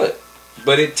 you good.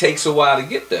 But it takes a while to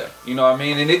get there. You know what I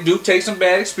mean? And it do take some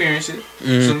bad experiences.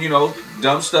 Some,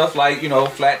 dumb stuff like,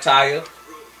 flat tire.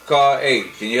 Call, hey,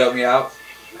 can you help me out?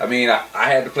 I mean, I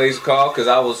had to place a call because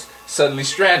I was suddenly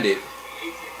stranded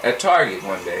at Target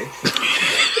one day.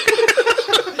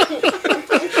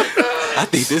 I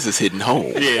think this is hitting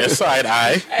home. Yeah, side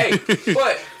eye. Hey,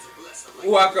 but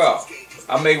who I call?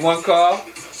 I make one call.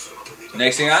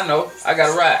 Next thing I know, I got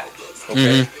a ride.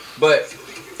 Okay? But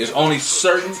there's only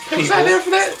certain people. Was I there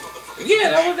for that?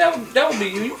 Yeah, that would be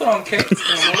you. You put on the cake.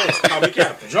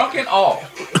 Drunk and all.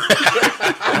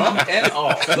 Drunk and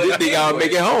all. But you think I'll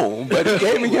make it home, but it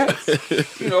gave me gas.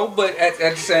 But at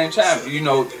the same time,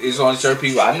 it's only certain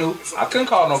people I knew. I couldn't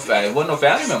call no family. There wasn't no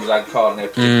family members I could call in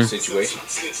that particular situation.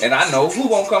 And I know who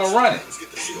won't come and run it.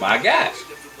 My guys.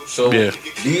 So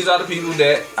these are the people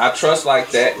that I trust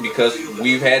like that because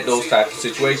we've had those types of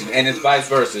situations. And it's vice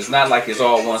versa. It's not like it's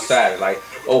all one-sided. Like,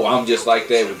 oh, I'm just like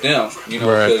that with them,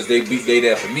 because they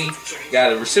there for me.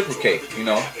 Gotta reciprocate,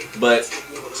 But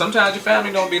sometimes your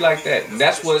family don't be like that. And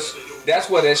that's where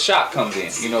that shock comes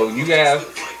in. You have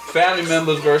family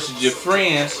members versus your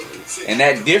friends, and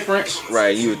that difference.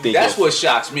 Right, you would think that's what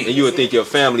shocks me. And you would think your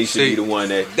family should be the one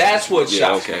that. That's what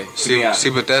shocks me. See,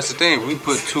 but that's the thing. We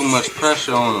put too much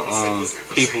pressure on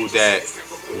people that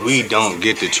we don't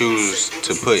get to choose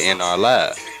to put in our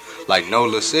lives. Like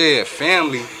Nola said,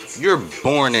 family. You're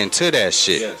born into that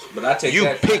shit. Yes, but I take you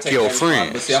that, pick your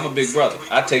friends. But see, I'm a big brother.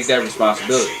 I take that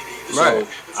responsibility. Right.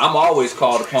 So I'm always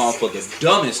called upon for the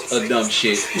dumbest of dumb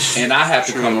shit, and I have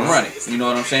to come and run it. You know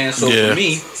what I'm saying? So for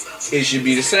me, it should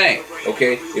be the same.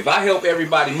 Okay? If I help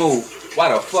everybody move,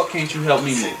 why the fuck can't you help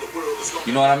me move?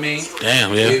 You know what I mean?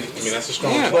 Damn, yeah. That's a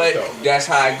strong point, but though. that's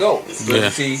how it goes.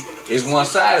 But see, it's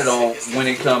one-sided on when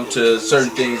it comes to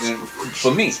certain things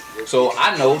for me. So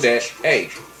I know that,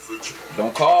 hey,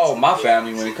 don't call my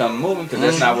family when it comes to moving because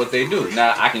that's not what they do.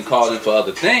 Now, I can call them for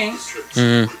other things,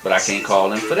 but I can't call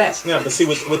them for that. Yeah, but see,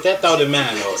 with that thought in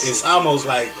mind, though, it's almost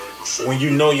like when you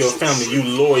know your family, you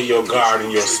lower your guard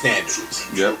and your standards.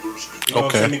 Yep. You know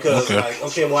what I'm saying? Because,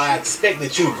 well, I expect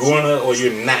that you're going to or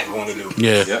you're not going to do it.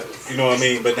 Yeah. Yep. You know what I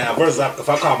mean? But now, versus if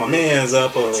I call my mans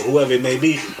up or whoever it may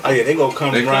be, they going to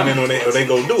come running or they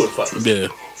going to do it for me. Yeah.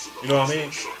 You know what I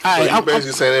mean? So you're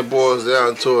basically saying it boils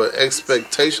down to an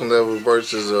expectation level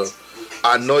versus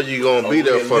I know you're going to be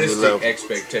there for me level.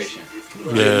 Expectation.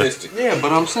 Realistic. Yeah,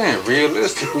 but I'm saying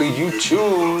realistically, you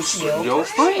choose your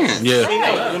friends. Yeah.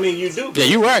 I mean, you do. Yeah,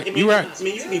 you're right. You're right. I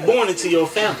mean, you can be born into your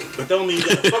family, but don't mean you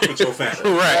got to fuck with your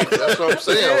family. Right. That's what I'm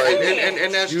saying. Like,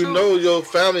 and that's you true. know your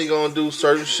family going to do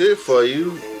certain shit for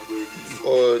you.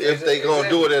 Or if they gonna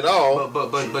do it at all. But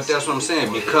that's what I'm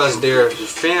saying. Because they're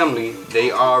family,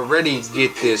 they already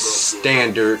get this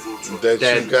standard that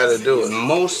you gotta do it.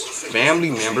 Most family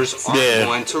members aren't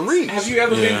going to reach. Have you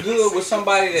ever been good with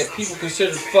somebody that people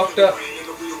consider fucked up?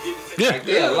 Yeah. Like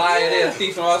they're a liar, they're a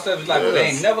thief and all that stuff. It's like, they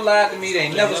ain't never lied to me, they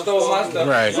ain't never stole my stuff.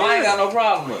 Right. So I ain't got no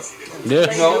problem with it.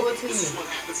 Yeah. You know?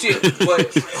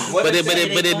 But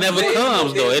it never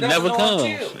comes though. It never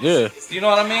comes. Yeah. You know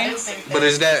what I mean? But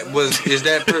is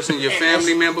that person your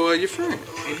family member or your friend?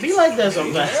 It be like that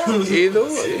sometimes. Either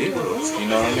way. You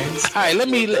know what I mean? All right,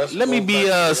 let me be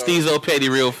Stezo Petty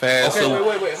real fast. Okay,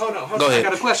 so, wait, hold on. Go ahead. I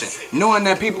got a question. Knowing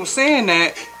that people saying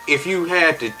that, if you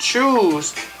had to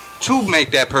choose to make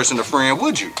that person a friend,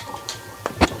 would you?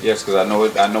 Yes, because I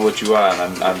know what you are,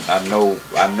 and I know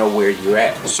where you're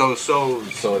at. So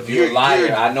if you're a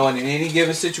liar, I know in any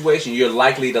given situation you're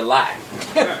likely to lie.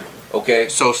 Okay,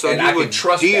 so and you would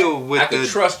deal with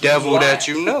the devil that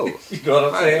you know. You know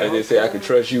what I'm saying? I just say I can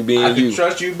trust you being you. I can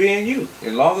trust you being you.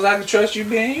 As long as I can trust you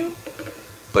being you.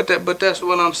 But that's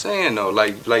what I'm saying though.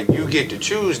 Like you get to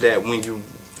choose that when you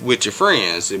with your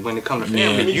friends. When it comes to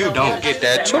family, you don't get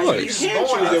that choice. You can't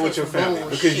choose that with your family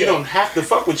because you don't have to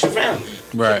fuck with your family.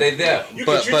 Right. But they there.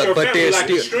 But there's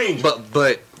still.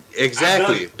 But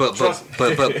exactly. But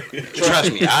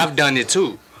trust me, I've done it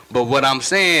too. But what I'm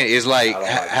saying is like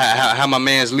how my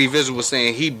man's LeeVizzle was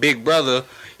saying, he big brother.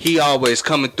 He always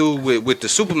coming through with the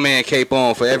Superman cape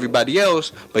on for everybody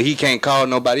else, but he can't call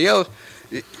nobody else.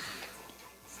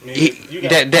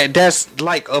 That's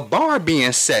like a bar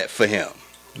being set for him.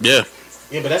 Yeah.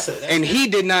 Yeah, but and he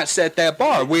did not set that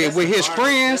bar. With his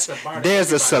friends,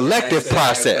 there's a selective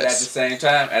process. But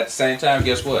at the same time,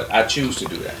 guess what? I choose to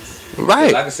do that.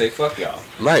 Right. I can say fuck y'all.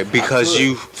 Right, because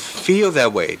you feel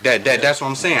that way. That's what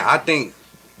I'm saying. I think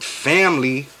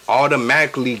family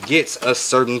automatically gets a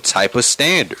certain type of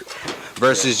standard.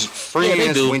 Versus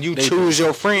friends, when you choose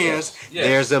your friends,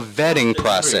 there's a vetting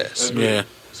process. Yeah.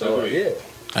 So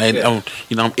I'm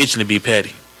itching to be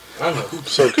petty.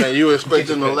 So can you expect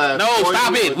them to laugh? No,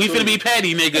 stop it. We finna be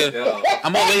petty, nigga.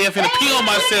 I'm over here finna pee on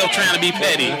myself trying to be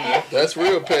petty. That's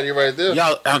real petty right there.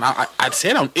 Y'all, I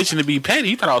said I'm itching to be petty.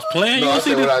 You thought I was playing? No, you I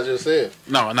said what I just said.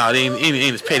 No, it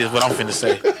ain't as petty as what I'm finna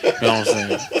say. You know what I'm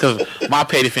saying? Because my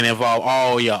petty finna involve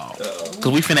all y'all.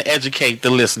 Because we finna educate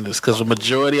the listeners. Because the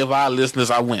majority of our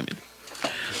listeners are women.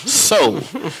 So,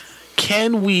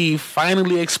 can we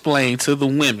finally explain to the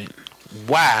women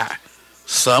why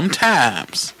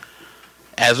sometimes,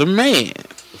 as a man,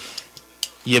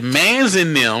 your mans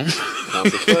in them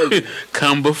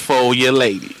come before your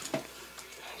lady?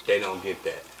 They don't get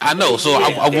that. I know, so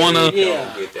I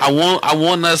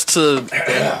want us to.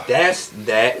 That's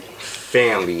that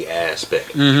family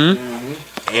aspect. Mm-hmm.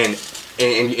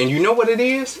 And you know what it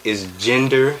is? It's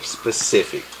gender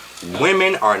specific.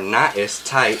 Women are not as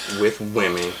tight with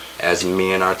women as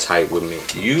men are tight with men.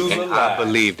 I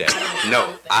believe that.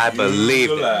 No, I believe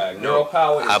that. Girl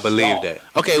power. I believe that.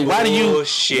 Okay, why do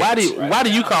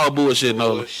you call bullshit,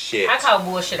 Nola? I call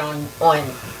bullshit on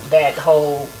that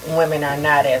whole women are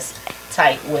not as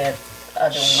tight with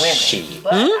other women.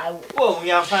 But well, when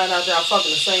y'all find out y'all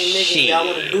fucking the same nigga, y'all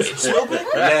want to do some stupid?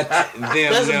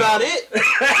 That's about it.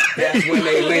 That's when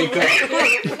they link up.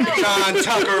 John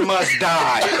Tucker must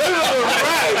die.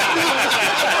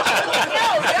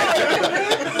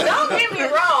 No, don't get me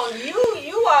wrong.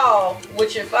 You all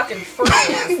with your fucking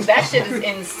friends, that shit is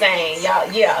insane.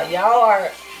 Y'all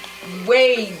are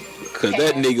way. Cause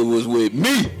that nigga was with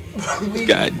me.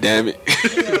 God damn it.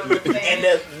 And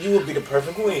that you would be the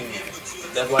perfect queen.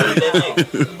 That's why you that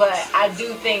nigga. But I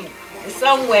do think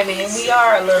some women, we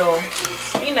are a little,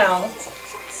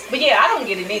 But yeah, I don't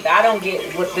get it either. I don't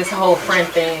get with this whole friend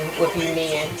thing with you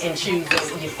men and choosing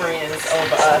your friends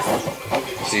over us.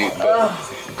 See, well,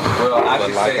 I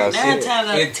can like I said,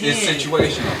 it's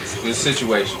situational. It's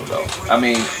situational though. I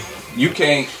mean, you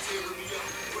can't.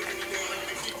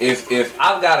 If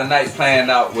I've got a night planned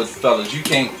out with fellas, you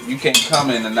can't come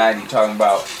in the night and talking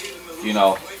about, I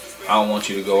don't want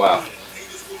you to go out.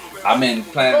 I've been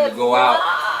planning to go out.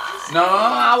 No,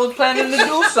 I was planning to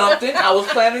do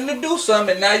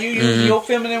something. And now you use your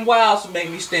feminine wiles to make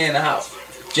me stay in the house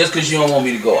just because you don't want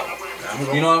me to go out.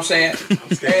 You know what I'm saying?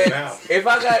 But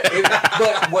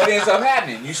what ends up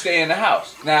happening? You stay in the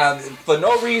house now for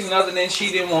no reason other than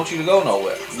she didn't want you to go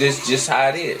nowhere. This just how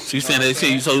it is. So you saying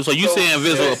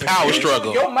LeeVizzle a power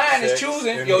struggle? Your mind is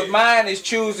choosing. Your mind is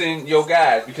choosing your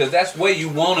guys because that's where you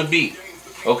want to be.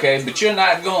 Okay, but you're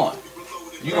not going.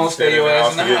 You gonna stay your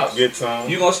ass in the house.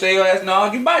 You gonna stay your ass.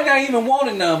 No, you might not even want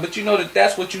it none, but you know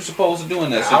that's what you're supposed to do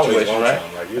in that situation, right?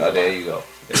 Oh, there you go.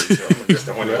 Just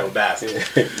the one of those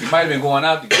bastards. You might have been going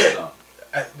out to get some.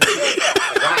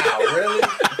 Wow, really?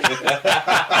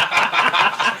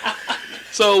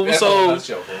 So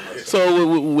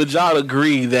would y'all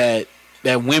agree that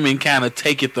women kind of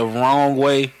take it the wrong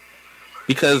way?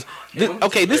 Because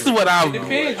this is what I. It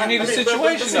depends. You need a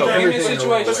situation though. Give me a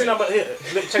situation. But here,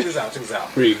 check this out.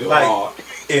 Like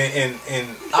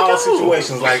in all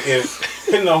situations, like if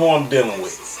depending on who I'm dealing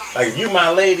with, like if you my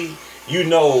lady,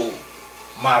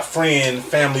 my friend,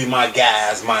 family, my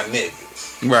guys, my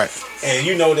niggas. Right. And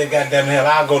that goddamn hell,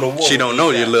 I'll go to war. She don't know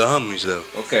your little homies though.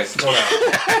 Okay.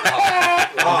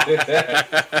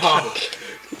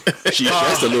 She's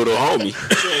just a little homie.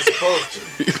 She ain't supposed to.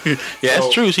 Yeah, that's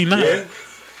true. She not. Yeah,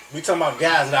 we talking about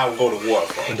guys that I would go to war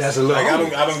for. That's a little. Like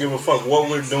I don't give a fuck what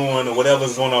we're doing or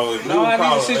whatever's going on. No, I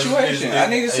need a situation. I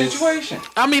need a situation.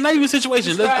 I mean, not even a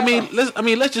situation.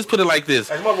 Let's just put it like this.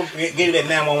 Like, mother gave you that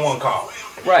 911 call.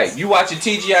 Right, you watching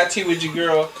TGIT with your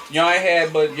girl. Y'all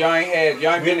ain't been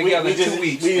together in 2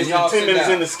 weeks. We just 10 minutes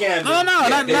in the scandal.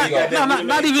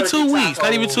 Not even 2 weeks.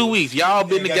 Not even 2 weeks. Y'all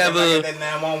been together. That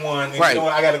 911. Right.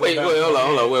 I gotta go Wait, hold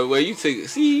on. Well, you take.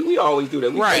 See, we always do that.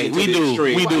 Right, we do. Why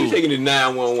you taking the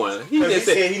 911? He just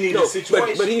said he needed a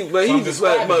situation. But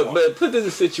put this in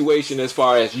a situation as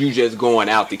far as you just going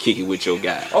out to kick it with your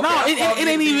guy. Okay, no, it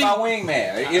ain't even my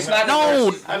wingman. It's not. No,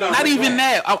 not even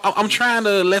that. I'm trying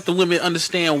to let the women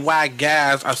understand why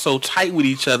guys are so tight with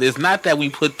each other. It's not that we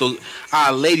put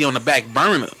our lady on the back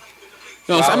burner.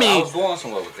 You know what I mean? I was going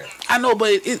somewhere with that. I know, but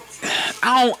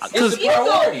I don't. Cause you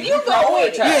go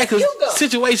with it. Yeah, because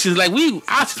situations like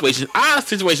our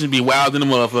situations be wild in the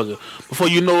motherfucker. Before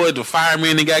you know it, the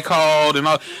fireman got called and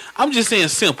all. I'm just saying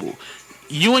simple.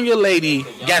 you and your lady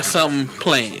got something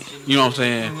planned. You know what I'm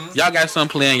saying? Y'all got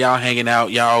something planned. Y'all hanging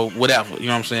out. Y'all whatever. You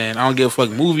know what I'm saying? I don't give a fuck.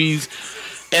 Movies,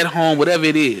 at home, whatever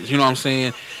it is. You know what I'm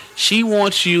saying? She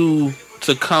wants you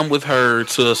to come with her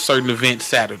to a certain event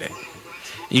Saturday.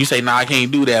 And you say, nah, I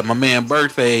can't do that. My man's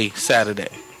birthday Saturday.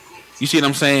 You see what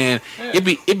I'm saying?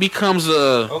 Yeah. It becomes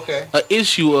a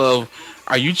issue of,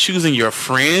 are you choosing your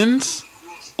friends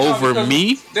over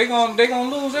me? They gonna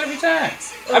lose every time.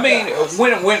 I mean,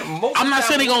 when I'm not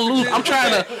saying they're gonna lose.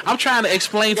 I'm trying to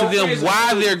explain to them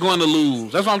why they're going to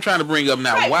lose. That's what I'm trying to bring up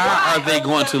now. Right, why are they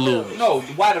going to lose? No,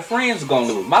 why the friends are gonna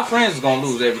lose? My friends are gonna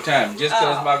lose every time. Just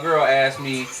because my girl asked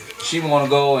me, she want to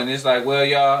go, and it's like, well,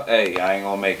 y'all, hey, I ain't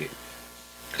gonna make it.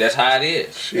 That's how it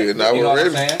is. Shit, now you know we're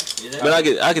what I'm saying? But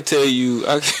I can tell you,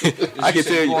 I can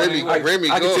tell you, Remy,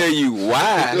 I can tell you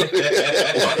why.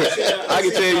 I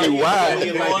can tell you why.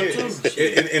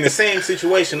 In the same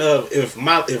situation of if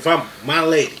I'm my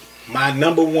lady, my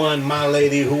number one, my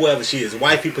lady, whoever she is,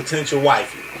 wifey, potential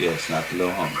wifey. Yes, not the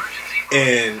little homie.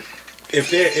 And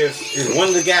if it's one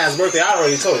of the guys' birthday, I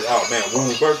already told you, oh man,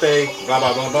 Woo's birthday, blah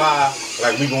blah blah blah.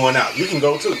 Like we going out, you can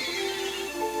go too.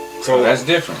 So that's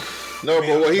different. No,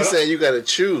 but what he's saying, you gotta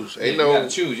choose. Ain't you gotta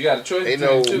choose. You gotta choose. Ain't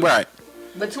no right.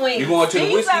 Between you going to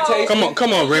the whiskey taste?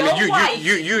 Come on, Remy.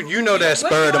 You know that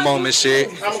spur of the moment shit.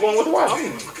 I'm going with the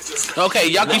wife. Okay,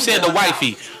 y'all keep saying the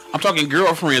wifey. I'm talking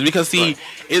girlfriends because see,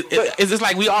 it's just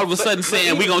like we all of a sudden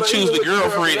saying we gonna choose the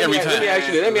girlfriend every time.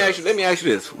 Let me ask you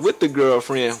this. With the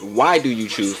girlfriend, why do you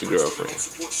choose the girlfriend?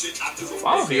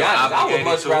 I'll be honest. I would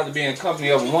much rather be in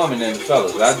company of a woman than the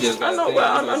fellas. I'm just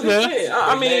saying.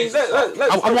 I mean,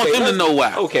 I want them to know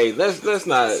why. Okay, let's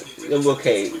not.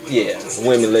 Okay, yeah,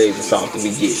 women, ladies, is something we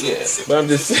get. Yeah, but I'm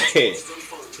just saying.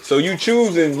 So you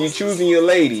choosing your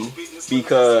lady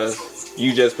because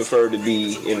you just prefer to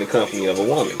be in the company of a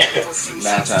woman. 9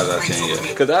 times out of 10, yeah.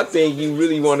 Because I think you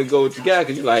really want to go with your guy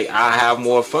because you're like, I have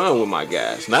more fun with my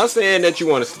guys. Not saying that you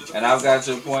want to. And I've got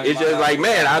to a point. It's just like,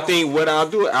 man, I think what I'll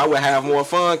do, I would have more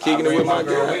fun kicking it with my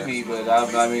girl. With me, but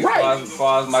I mean, as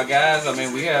far as my guys, I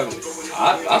mean, we have.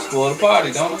 I spoil the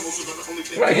party, don't I?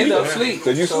 Right, end up sleep.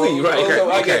 Because you sleep, right?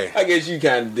 So I guess you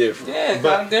kind of different. Yeah, it's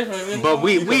kind of different. But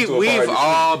we've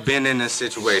all been in a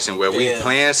situation where we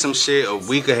plan some shit a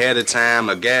week ahead of time,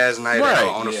 a gas night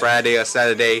on a Friday or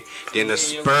Saturday. Then the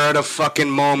spur of the fucking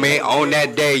moment on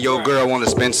that day, your girl want to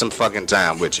spend some fucking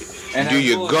time with you. And do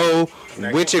you go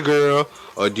with your girl?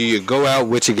 Or do you go out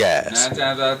with your guys? 9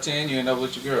 times out of 10, you end up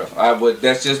with your girl.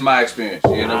 That's just my experience.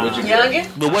 You end up with your girl.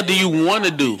 Younggin? But what do you want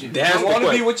to do? I want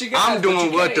to be with your guys. I'm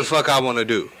doing what the fuck I want to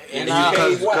do.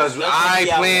 Because I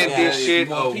planned this shit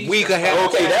a week ahead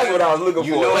of time. Okay, that's what I was looking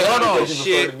for. Wait, hold on.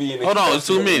 Shit. Hold on, it's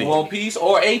too many. You want peace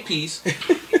or a piece?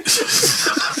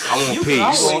 I want peace.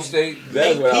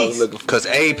 That's what I was looking for. Because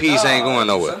a piece ain't going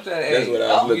nowhere. That's what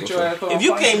I was looking for. If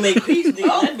you can't make peace, then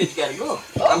that bitch gotta go.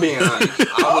 I'm being honest.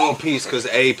 I want peace because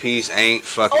a piece ain't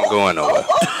fucking going nowhere.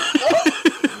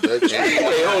 Wait,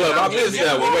 hold up. I missed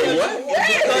that one. Wait,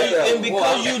 what?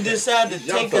 Because you decide to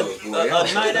take a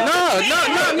night out.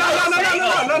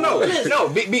 No.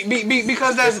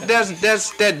 Because that's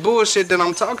that bullshit that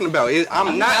I'm talking about.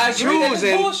 I'm not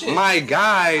choosing my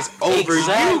guys over you.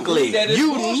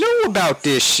 You knew about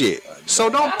this shit. So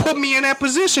don't put me in that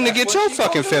position to get your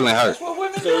fucking feeling hurt. So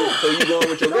you going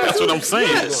with your girl? That's what I'm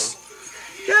saying.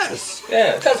 Yes.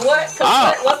 Yeah. Cause what?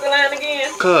 What's the line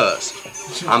again? Cause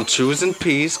I'm choosing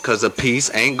peace because a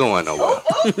piece ain't going nowhere.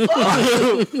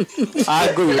 I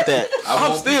agree with that.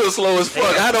 I'm still slow as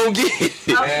fuck. I don't get it.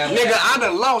 Nigga, I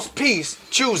done lost peace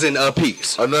choosing a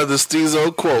piece. Another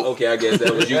Stezo quote. Okay, I guess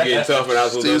that was you getting tough when I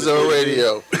was Stezo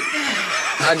Radio.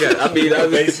 I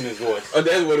was bass in his voice. Oh,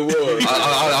 that's what it was.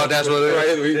 Oh, that's what it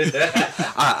is.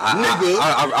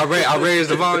 I raised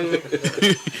the volume.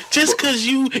 Just because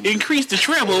you increase the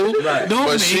treble, don't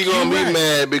But make she gonna be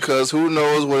mad because who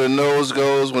knows where the nose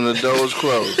goes when the door's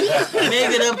closed.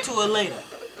 Make it up to her later.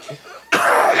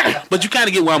 But you kind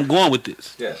of get where I'm going with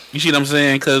this. Yeah. You see what I'm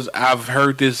saying? Because I've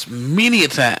heard this many a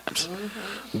times.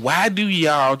 Why do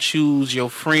y'all choose your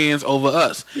friends over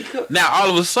us? Now, all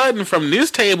of a sudden, from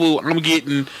this table, I'm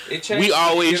getting, we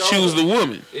always choose the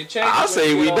woman. I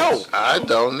say we don't. I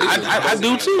don't. I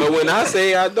do too. But when I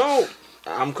say I don't,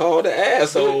 I'm called an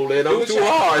asshole and I'm too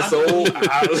hard. So,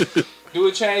 do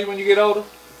it change when you get older?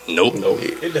 Nope.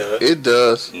 It does. It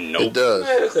does. Nope. It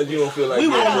does. Because you don't feel like you're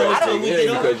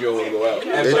because you don't want to go out.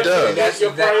 It does. That's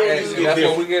your priorities. That's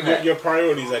what we get at. Your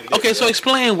priorities. Okay, so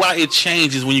explain why it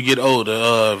changes when you get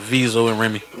older, Vizzle and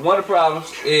Remy. One of the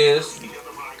problems is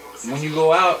when you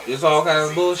go out, it's all kinds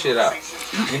of bullshit out.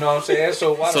 You know what I'm saying?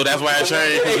 So that's why I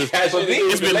changed.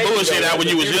 It's been bullshit out when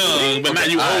you was young, but now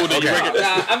you older.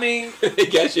 I mean,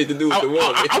 it got shit to do with the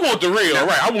woman. I want the real,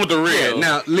 right? I want the real.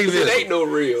 Now, LeeVizzle. It ain't no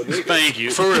real. Thank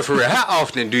you. For real. How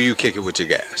often do you kick it with your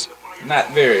guys?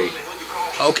 Not very.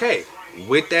 Okay.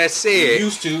 With that said,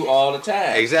 used to all the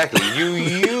time. Exactly. You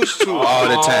used to all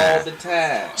the time. All the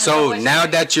time. So now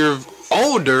that you're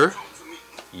older,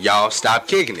 y'all stop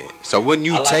kicking it. So wouldn't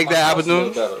you take that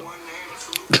opportunity?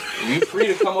 You free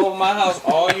to come over my house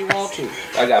all you want to.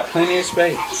 I got plenty of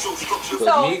space.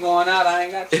 But me going out, I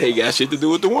ain't got to. It ain't got shit to do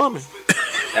with the woman.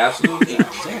 Absolutely.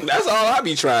 That's all I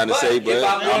be trying to say, but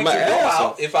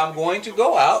if I'm going to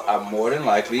go out, I'm more than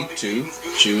likely to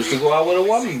choose to go out with a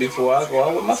woman before I go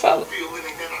out with my fella.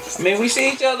 I mean, we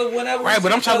see each other whenever. Right,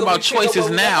 but I'm talking about choices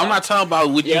now. I'm not talking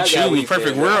about what you choose.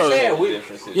 Perfect world.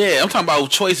 Yeah, I'm talking about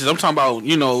choices. I'm talking about,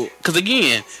 because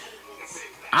again,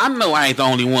 I know I ain't the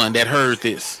only one that heard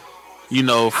this.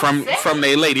 From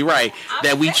their lady, right?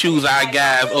 That we choose our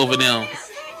guys over them.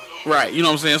 Right, you know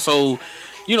what I'm saying? So,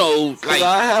 like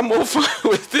I have more fun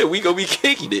with it. We gonna be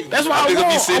kicking it. That's why I'm gonna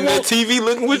be sitting on TV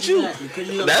looking with you.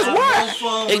 That's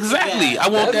why. Exactly. I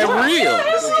want that real.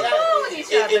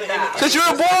 Cause you're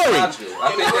boring. I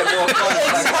think that's more fun.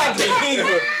 Exactly.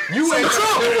 You ain't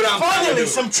true. Finally,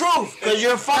 some truth. Cause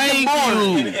you're fucking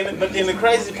boring. But then the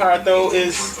crazy part though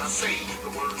is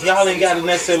y'all ain't got to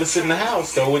necessarily sit in the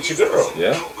house though with your girl.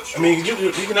 Yeah. I mean, you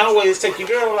can always take your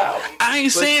girl out. I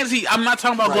ain't saying. I'm not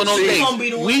talking about going on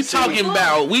dates. We talking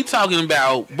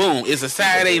about. Boom! It's a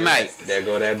Saturday night. There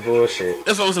go that bullshit.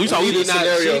 That's what I'm saying. She's not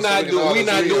doing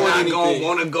anything. She's not gonna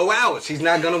want to go out. She's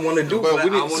not gonna want to do. But we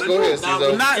need to go ahead,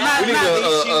 Stezo. We need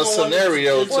a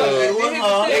scenario to. What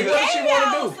she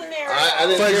want to do?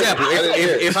 For example,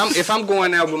 if I'm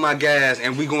going out with my guys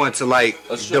and we going to like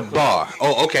the bar.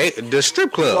 Oh, okay, the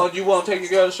strip club. So you want to take your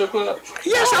girl to the strip club?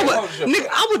 Yes, I would. Nigga,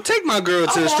 I would take my girl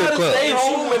to the strip club.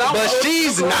 But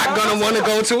she's not gonna want to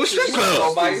go to a strip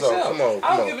club. Come on.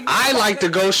 I like to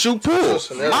go shoot pool.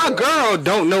 My girl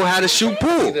don't know how to shoot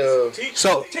pool.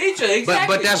 So,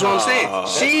 but that's what I'm saying.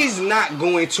 She's not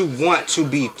going to want to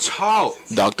be taught.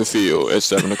 Dr. Phil at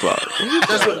 7 o'clock.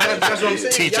 That's what I'm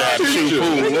saying. Teach her how to shoot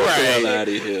pool. Out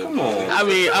of here. Come on. I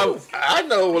mean, I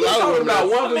know a lot of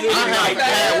women. I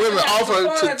had women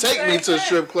offer to take me to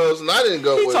strip clubs, and I didn't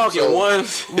go. We talking one.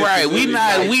 Right.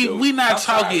 We not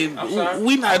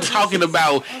talking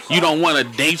about you don't want to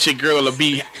date your girl or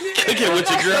be kicking with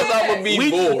your girl. I'm gonna be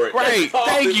bored. Right.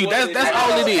 Thank you. That's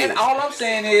all it is. And all I'm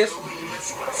saying is,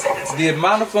 the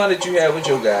amount of fun that you have with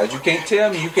your guys, you can't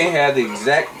tell me you can't have the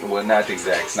exact. Well, not the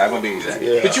exact. It's not gonna be exact.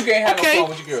 Yeah. But you can't have no fun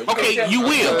with your girl. You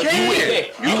will.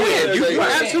 You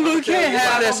absolutely can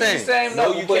have that same.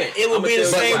 No, you can't. It would be the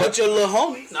same with your little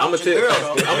homie. I'm gonna tell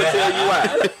you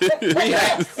why. We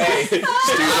have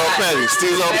Stezo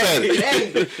Petty.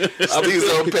 I'm putting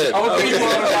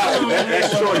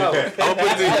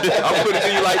it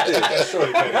to you like this.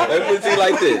 Let me put it to you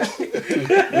like this.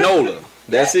 Nola,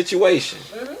 that situation.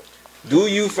 Do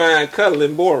you find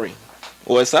cuddling boring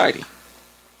or exciting?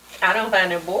 I don't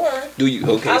find it boring. Do you?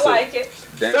 Okay, I like it.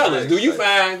 Fellas, do you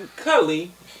find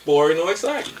cuddling boring or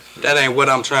exciting? That ain't what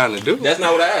I'm trying to do. That's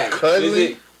not what I asked.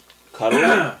 Cuddling?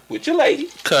 Cuddling with your lady.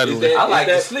 Cuddling. I like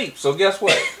to sleep, so guess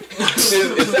what?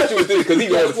 It's not with this because he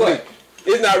goes to sleep.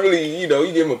 It's not really, you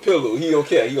give him a pillow. He don't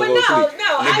care. He gonna go to sleep.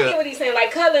 No, I get what he's saying.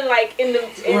 Like cuddling, like in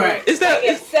right. Is that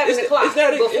at 7 o'clock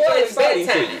before it's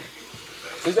bedtime.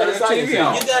 Is that exciting to you? You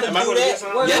gotta do that.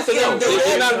 Yes or no?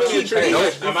 It's not really a trade.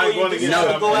 Am I going to get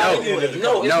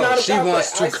No, she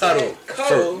wants to cuddle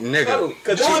for nigga.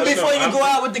 Doing before you go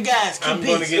out with the guys.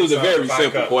 It was a very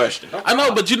simple question. I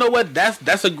know, but you know what?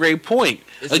 That's a great point.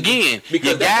 Again, because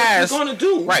your guys that's what you're gonna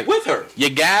do right with her. Your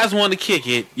guys want to kick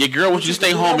it. Your girl wants you to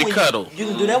stay home and cuddle. You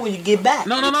can do that when you get back.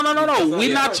 No.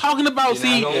 We're not talking about.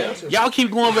 See, y'all keep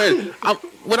going very.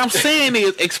 What I'm saying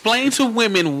is, explain to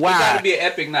women why. It gotta be an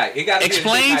epic night. It gotta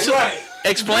explain be a big night.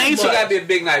 Explain to. It gotta be a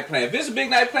big night plan. If it's a big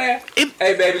night plan,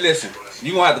 hey baby, listen.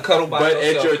 You gonna have to cuddle by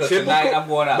yourself because tonight I'm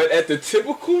going out. But at the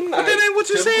typical night. But that ain't what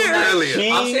you said earlier.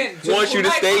 She wants you to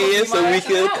stay in so we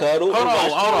can cuddle. Hold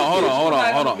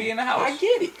on. Be in the house. I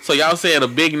get it. So y'all said a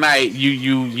big night,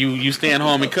 you staying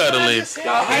home and cuddling. You're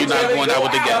not going out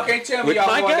with the guy. Y'all can't tell me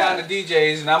y'all going down to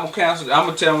DJs and I'm gonna cancel. I'm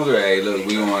gonna tell them, hey, look,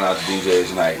 we going out to DJs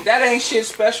tonight. That ain't shit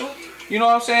special. You know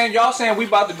what I'm saying? Y'all saying we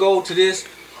about to go to this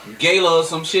gala or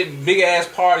some shit, big ass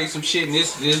party, some shit, and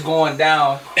this going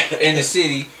down in the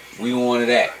city. We wanted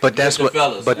that. But that's With the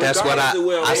what. fellas. But that's what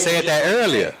I said that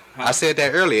earlier. Huh? I said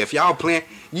that earlier. If y'all plan,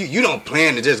 you don't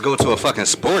plan to just go to a fucking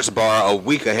sports bar a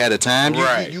week ahead of time.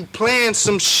 You plan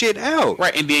some shit out.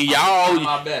 Right, and then y'all.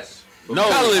 My best. No,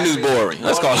 cuddling is boring.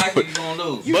 Let's call it. You gonna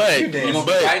lose. But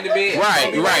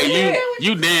right,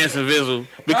 you dancing Vizzle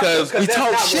because we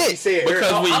talk shit.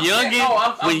 Because when I'm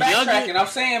backtracking. I'm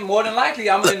saying more than likely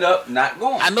I'm gonna end up not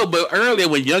going. I know, but earlier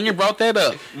when Younggin brought that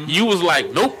up, you was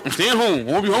like, "Nope, I'm staying home.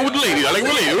 I want to be home with the lady. I like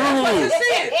my lady."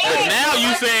 But now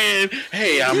you saying,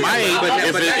 "Hey, I might." But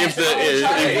if the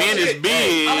event is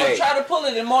big, I'm gonna try to pull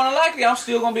it, and more than likely I'm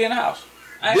still gonna be in the house.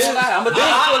 I ain't gonna lie. I'm gonna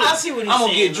I see what he's saying. I'm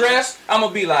gonna get dressed. I'm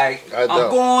gonna be like, I'm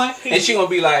going, and she gonna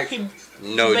be like,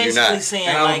 no, you're not. Saying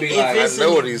and I'm like, gonna be if like, it's I know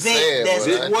an what he's event saying, that's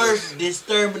but worth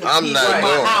disturbing the I'm peace not of my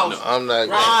going. house. I'm not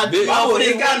Rod, going.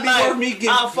 it gotta be worth me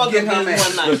getting her man.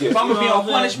 one night. If I'm gonna be on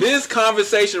punishment, This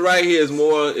conversation right here is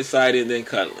more exciting than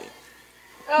cuddling.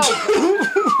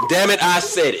 Oh. Damn it, I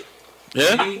said it.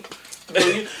 yeah.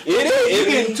 It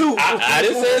is. I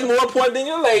didn't say it's more important than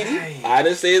your lady. I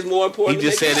didn't say it's more important. He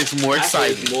just said it's more I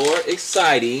said exciting. it's more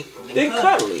exciting than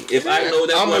cuddling. If I know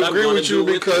that's I'm what agree I'm with you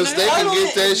because they can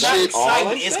get that shit.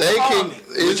 They can.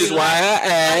 Which is why I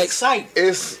asked.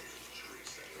 It's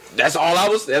That's all I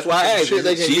was. That's why I asked. shit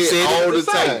they can She get said all it's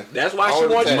the exciting. time. That's why All she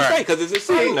the wanted you to time. say because it's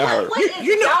exciting to her.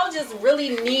 Y'all just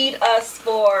really need us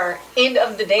for end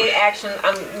of the day action.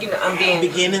 I'm being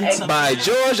Beginning to By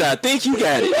George, I think you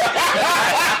got it.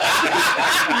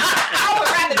 I would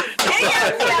rather stay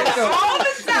together all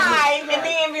the time and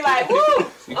then be like, woo,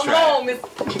 I'm home. It's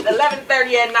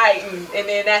 11:30 at night, and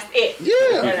then that's it.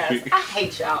 Yeah. I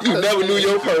hate y'all. You never knew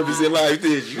your purpose in life,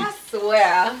 did you? I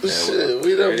swear. Shit,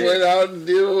 we done went out and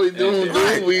did what we doing.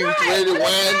 We ready to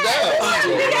wind down.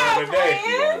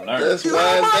 Let's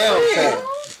wind down time.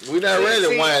 We not ready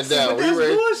to wind down. We That's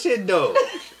ready. bullshit though.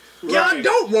 Y'all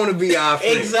don't want to be our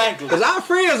friends. Exactly. Because our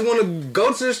friends want to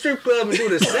go to the strip club and do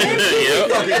the same thing we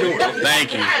fucking doing.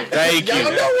 Thank you.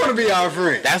 Y'all don't want to be our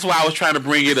friends. That's why I was trying to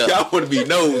bring it up. Y'all want to be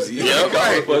nosy. Yep,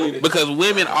 right. Because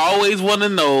women always want to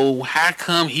know how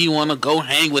come he want to go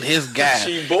hang with his guy.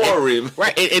 She boring.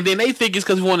 Right, and then they think it's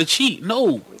because we want to cheat.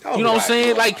 No. You know what I'm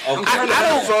saying? Like,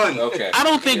 I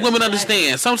don't think women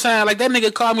understand. Sometimes, like, that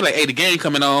nigga called me like, hey, the game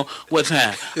coming on. What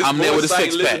time? I'm there with a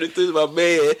six-pack. Listening to my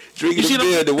man, drinking a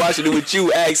beer, and watching it with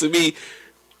you, asking me,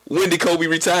 when did Kobe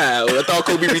retire? Or I thought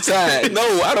Kobe retired.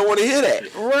 No, I don't want to hear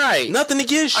that. Right. Nothing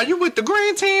against you. Are you with the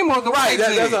green team or the white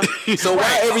team? So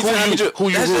why every time who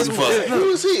you rooting for? Who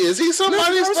is he? Is he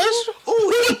somebody special?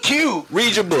 Ooh, he cute.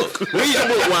 Read your book. Read your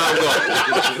book while I'm gone.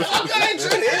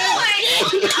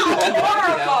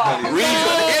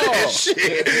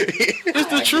 It's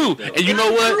the truth. And you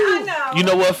know what? You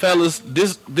know what, fellas?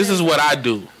 This is what I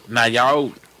do. Now,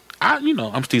 y'all, I'm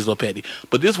Stezo Petty,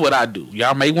 but this is what I do.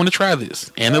 Y'all may want to try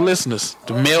this. And the listeners,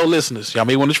 the male listeners, y'all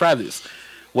may want to try this.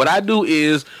 What I do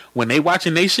is, when they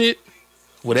watching they shit,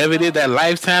 whatever it is, that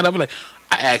lifetime, I'll be like,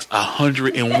 I asked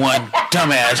 101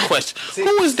 dumbass questions.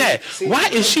 Who is that? Why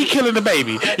is she killing the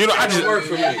baby? You know, I just work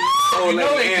for me. No.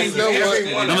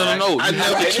 I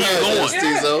never tried this,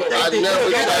 Stezo. I never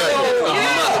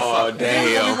tried. Oh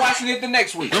damn! We'll be watching it the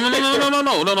next week. No.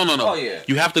 Oh yeah.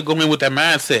 You have to go in with that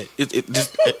mindset.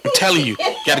 I'm telling you,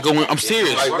 got to go in. I'm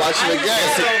serious. Like watching the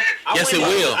game. Yes, it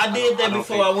will. I did that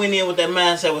before I went in with that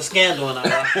mindset with Scandal and all.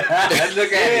 Look at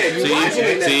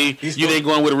it. See, you didn't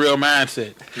go in with a real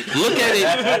mindset. Look at it.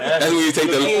 That's when you take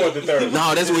the.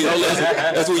 No, that's when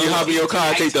you hop in your car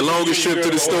and take the longest trip to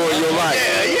the store in your life.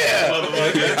 Yeah.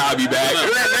 I'll be back.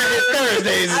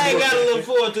 I ain't got to look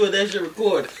forward to it. That shit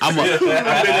recorded. I'm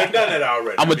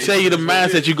gonna tell you the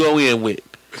mindset you go in with.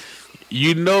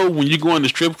 You know, when you go in the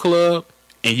strip club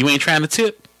and you ain't trying to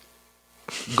tip,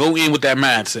 go in with that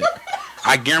mindset.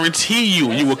 I guarantee you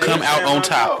will come out on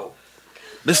top.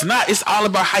 It's all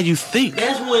about how you think.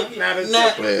 That's what. Now,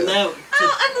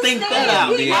 think that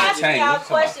out. We asking y'all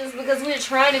questions because we're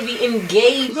trying to be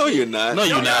engaged. No, you're not. No,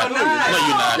 you're not.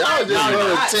 Y'all just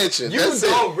want attention. You That's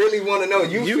don't it. really want to know.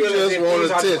 You just want these are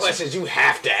the attention. questions you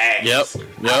have to ask. Yep. Okay,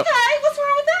 what's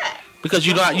wrong with that? Because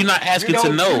you're not asking to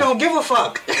know. You don't give a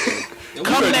fuck.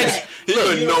 Come next.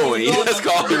 You're annoying. Let's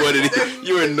call it what it is.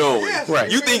 You're annoying. Right.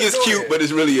 You think it's cute, but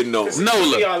it's really annoying. Y'all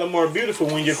Nola. are more beautiful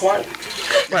when you're quiet.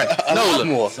 Right.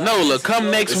 Nola, come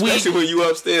next week. Especially when you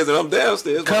upstairs and I'm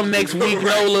downstairs. Come next week,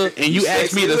 Nola, and you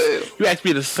ask me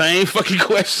the same fucking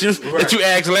questions that you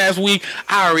asked last week.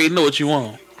 I already know what you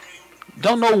want.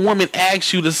 Don't no woman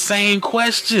ask you the same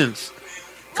questions.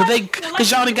 Cause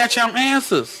y'all done got y'all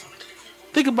answers.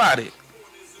 Think about it.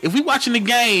 If we watching the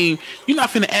game, you're not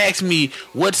finna ask me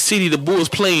what city the Bulls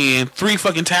playing 3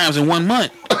 fucking times in 1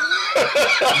 month. So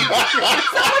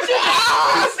what you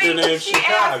your name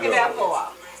Chicago?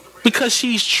 Because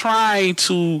she's trying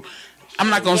to. I'm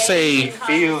not gonna say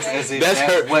feels as if that's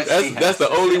her. That's the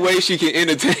only way she can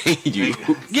entertain you.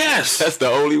 Yes, that's the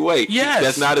only way. Yes,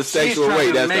 that's not a sexual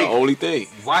way. That's the only thing.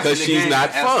 Because she's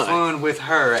not fun with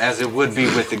her as it would be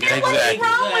with the game. Exactly.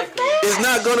 It's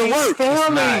not gonna work.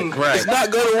 Right. It's not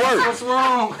gonna work. What's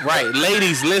wrong? Right,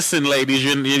 ladies, listen, ladies,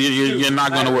 you're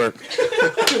not gonna work.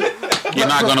 You're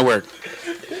not gonna work.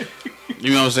 You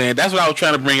know what I'm saying? That's what I was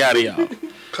trying to bring out of y'all.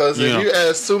 Because if you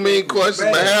ask too many questions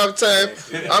by halftime,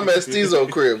 I'm at Stezo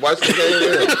crib. Watch the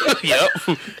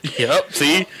game. Yep.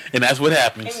 See? And that's what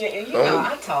happens. And you know,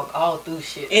 I talk all through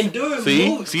shit. And during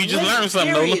movies, so you just learned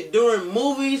something, Nola. During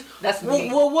movies, that's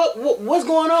what's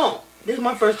going on? This is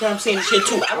my first time seeing this shit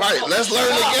too. Right, let's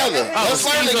learn together. Let's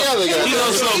learn together, guys.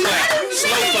 Stezo slow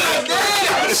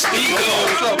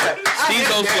clap.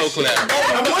 Stezo slow clap.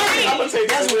 I'm gonna take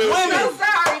this women.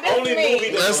 Only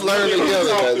movie let's learn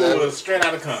together, was Straight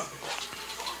Outta Compton.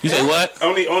 You say what?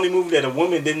 Only movie that a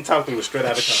woman didn't talk to was Straight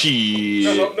Outta Compton.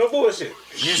 Shit. No bullshit.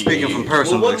 You're speaking from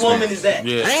personal what woman is that?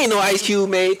 Yeah. I ain't no Ice Cube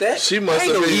made that. She must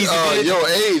have been your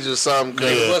age or something.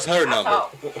 Yeah. What's her number?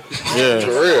 Yeah.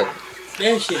 For real.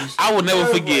 That shit is I will never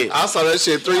forget. I saw that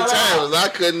shit 3 times and I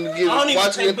couldn't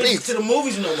watch it in peace. to the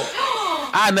movies no more.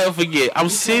 I never forget. I'm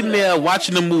sitting there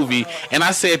watching the movie and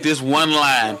I said this one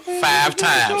line 5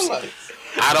 times.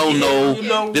 I don't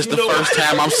know. This the first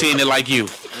time I'm seeing it like you.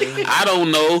 I don't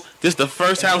know. This the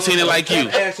first time I'm seeing it like you.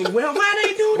 Well, why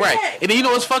they do that? Right. And then you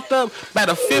know what's fucked up? By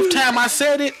the 5th time I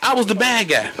said it, I was the bad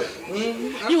guy.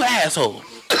 You asshole.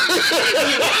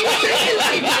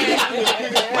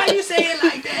 Why you say it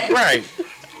like that? Right.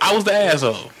 I was the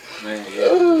asshole.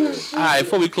 Alright,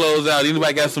 before we close out,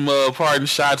 anybody got some parting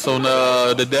shots on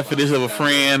the definition of a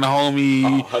friend,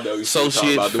 homie,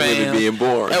 associate, fan? Being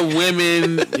boring.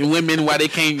 Women, why they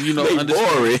can't, understand?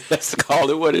 Boring. Let's call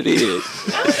it what it is.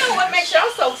 I don't know what makes y'all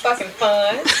so fucking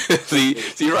fun.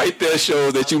 see, right there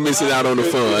shows that you missing out on the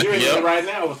fun. You're in here right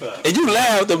now with us. And you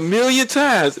laughed 1,000,000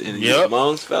 times. And you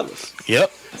amongst fellas.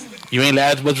 Yep. You ain't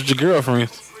laughed much with your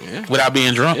girlfriends. Yeah. Without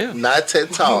being drunk. Yeah. Not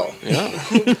at all. Yeah.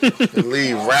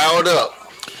 Leave riled up.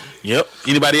 Yep.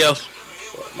 Anybody else?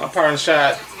 My parting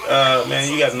shot,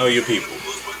 man, you got to know your people.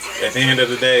 At the end of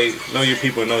the day, know your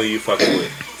people and know who you fucking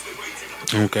with.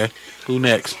 Okay. Who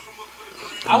next?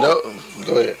 No,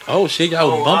 go ahead. Oh, shit.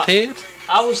 Y'all bumped heads?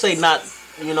 I would say not,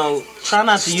 try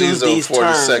not to use these 40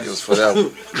 terms. seconds for that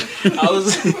one.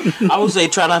 I would say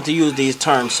try not to use these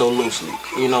terms so loosely,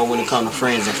 when it comes to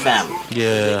friends and family.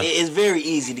 Yeah. It's very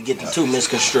easy to get the two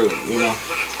misconstrued,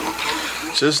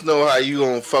 Just know how you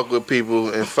gonna fuck with people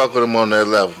and fuck with them on their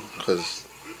level. Because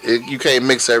you can't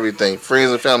mix everything.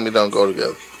 Friends and family don't go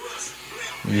together.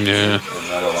 Yeah.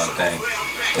 Another one thing.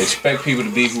 Expect people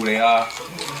to be who they are.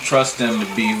 Trust them to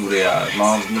be who they are. As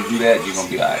long as you do that, you're going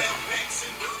to be alright.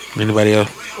 Anybody else?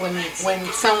 When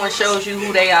someone shows you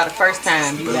who they are the first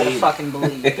time, you gotta fucking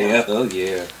believe it. Yeah, oh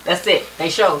yeah. That's it. They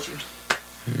showed you.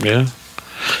 Yeah.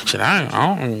 Shit,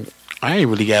 I ain't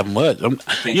really got much. No,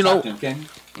 you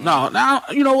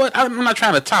know what? I'm not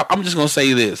trying to top. I'm just gonna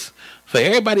say this for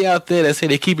everybody out there that say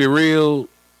they keep it real.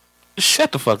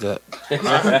 Shut the fuck up.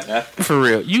 For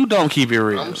real, you don't keep it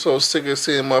real. I'm so sick of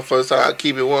seeing motherfuckers say I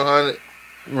keep it 100.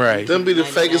 Right. Them be the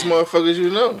fakest motherfuckers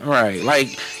you know. Right. Like,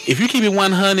 if you keep it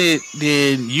 100,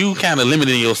 then you kind of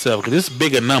limiting yourself because it's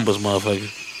bigger numbers, motherfucker.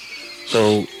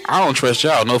 So, I don't trust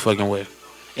y'all no fucking way.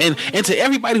 And to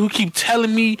everybody who keep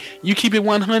telling me you keep it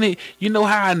 100, you know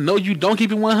how I know you don't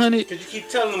keep it 100? Because you keep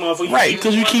telling them, motherfucker. Right,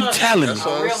 because you keep telling me. That's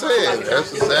what I'm saying.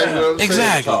 That's exactly what I'm saying.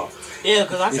 Exactly. Yeah,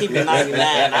 because I keep it 99.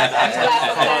 I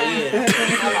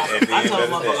tell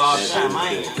motherfuckers all the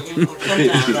time.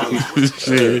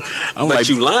 Shit. I'm but like,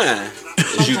 you lying.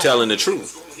 Is you telling the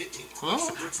truth?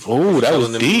 Oh, that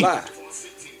was deep.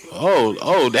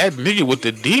 Oh, that nigga with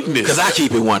the deepness. Because I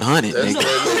keep it 100, nigga.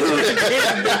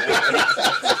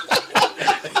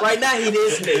 Right now he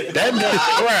is nigga. That nigga,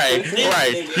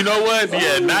 right. You know what?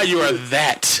 Yeah, now you are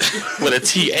that with a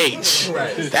TH.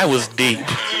 Right. That was deep.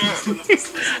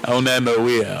 On that note,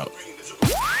 we out.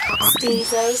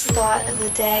 Stezo's thought of the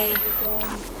day.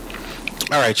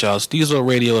 All right, y'all. Stezo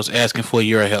Radio is asking for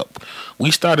your help. We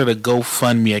started a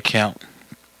GoFundMe account.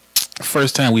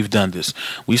 First time we've done this.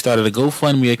 We started a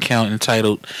GoFundMe account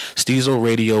entitled Stezo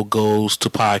Radio Goes to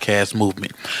Podcast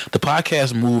Movement. The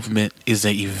podcast movement is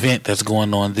an event that's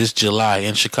going on this July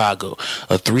in Chicago,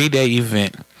 a 3-day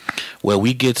event where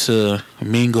we get to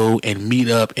mingle and meet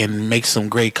up and make some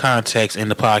great contacts in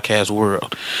the podcast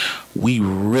world. We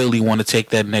really want to take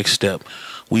that next step.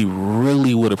 We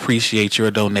really would appreciate your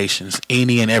donations.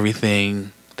 Any and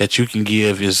everything that you can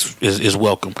give is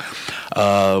welcome.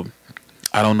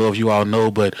 I don't know if you all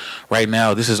know, but right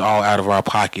now this is all out of our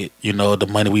pocket. You know, the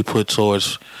money we put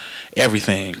towards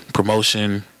everything,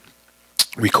 promotion,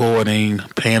 recording,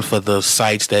 paying for the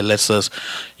sites that lets us,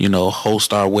 you know,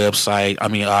 host our website. I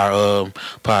mean, our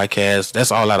podcast.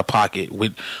 That's all out of pocket.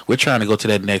 We're trying to go to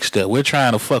that next step. We're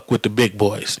trying to fuck with the big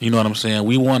boys. You know what I'm saying?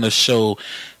 We want to show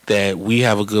that we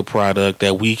have a good product,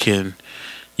 that we can,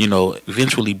 you know,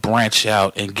 eventually branch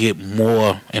out and get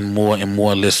more and more and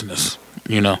more listeners.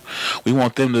 You know, we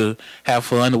want them to have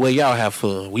fun the way y'all have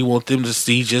fun. We want them to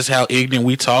see just how ignorant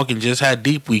we talk and just how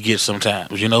deep we get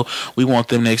sometimes. You know, we want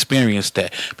them to experience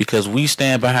that because we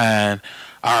stand behind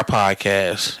our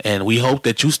podcast, and we hope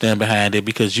that you stand behind it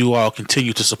because you all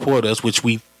continue to support us, which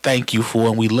we thank you for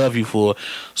and we love you for.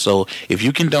 So if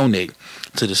you can donate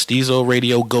to the Stezo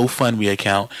Radio GoFundMe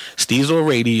account, Stezo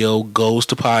Radio Goes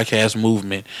to Podcast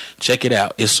Movement. Check it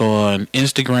out. It's on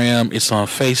Instagram. It's on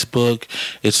Facebook.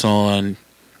 It's on.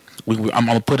 I'm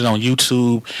gonna put it on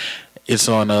YouTube. It's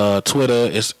on Twitter.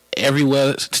 It's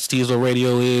everywhere. Stezo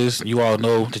Radio is. You all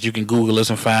know that you can Google us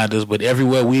and find us. But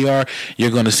everywhere we are,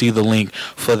 you're gonna see the link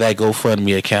for that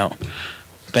GoFundMe account.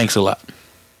 Thanks a lot.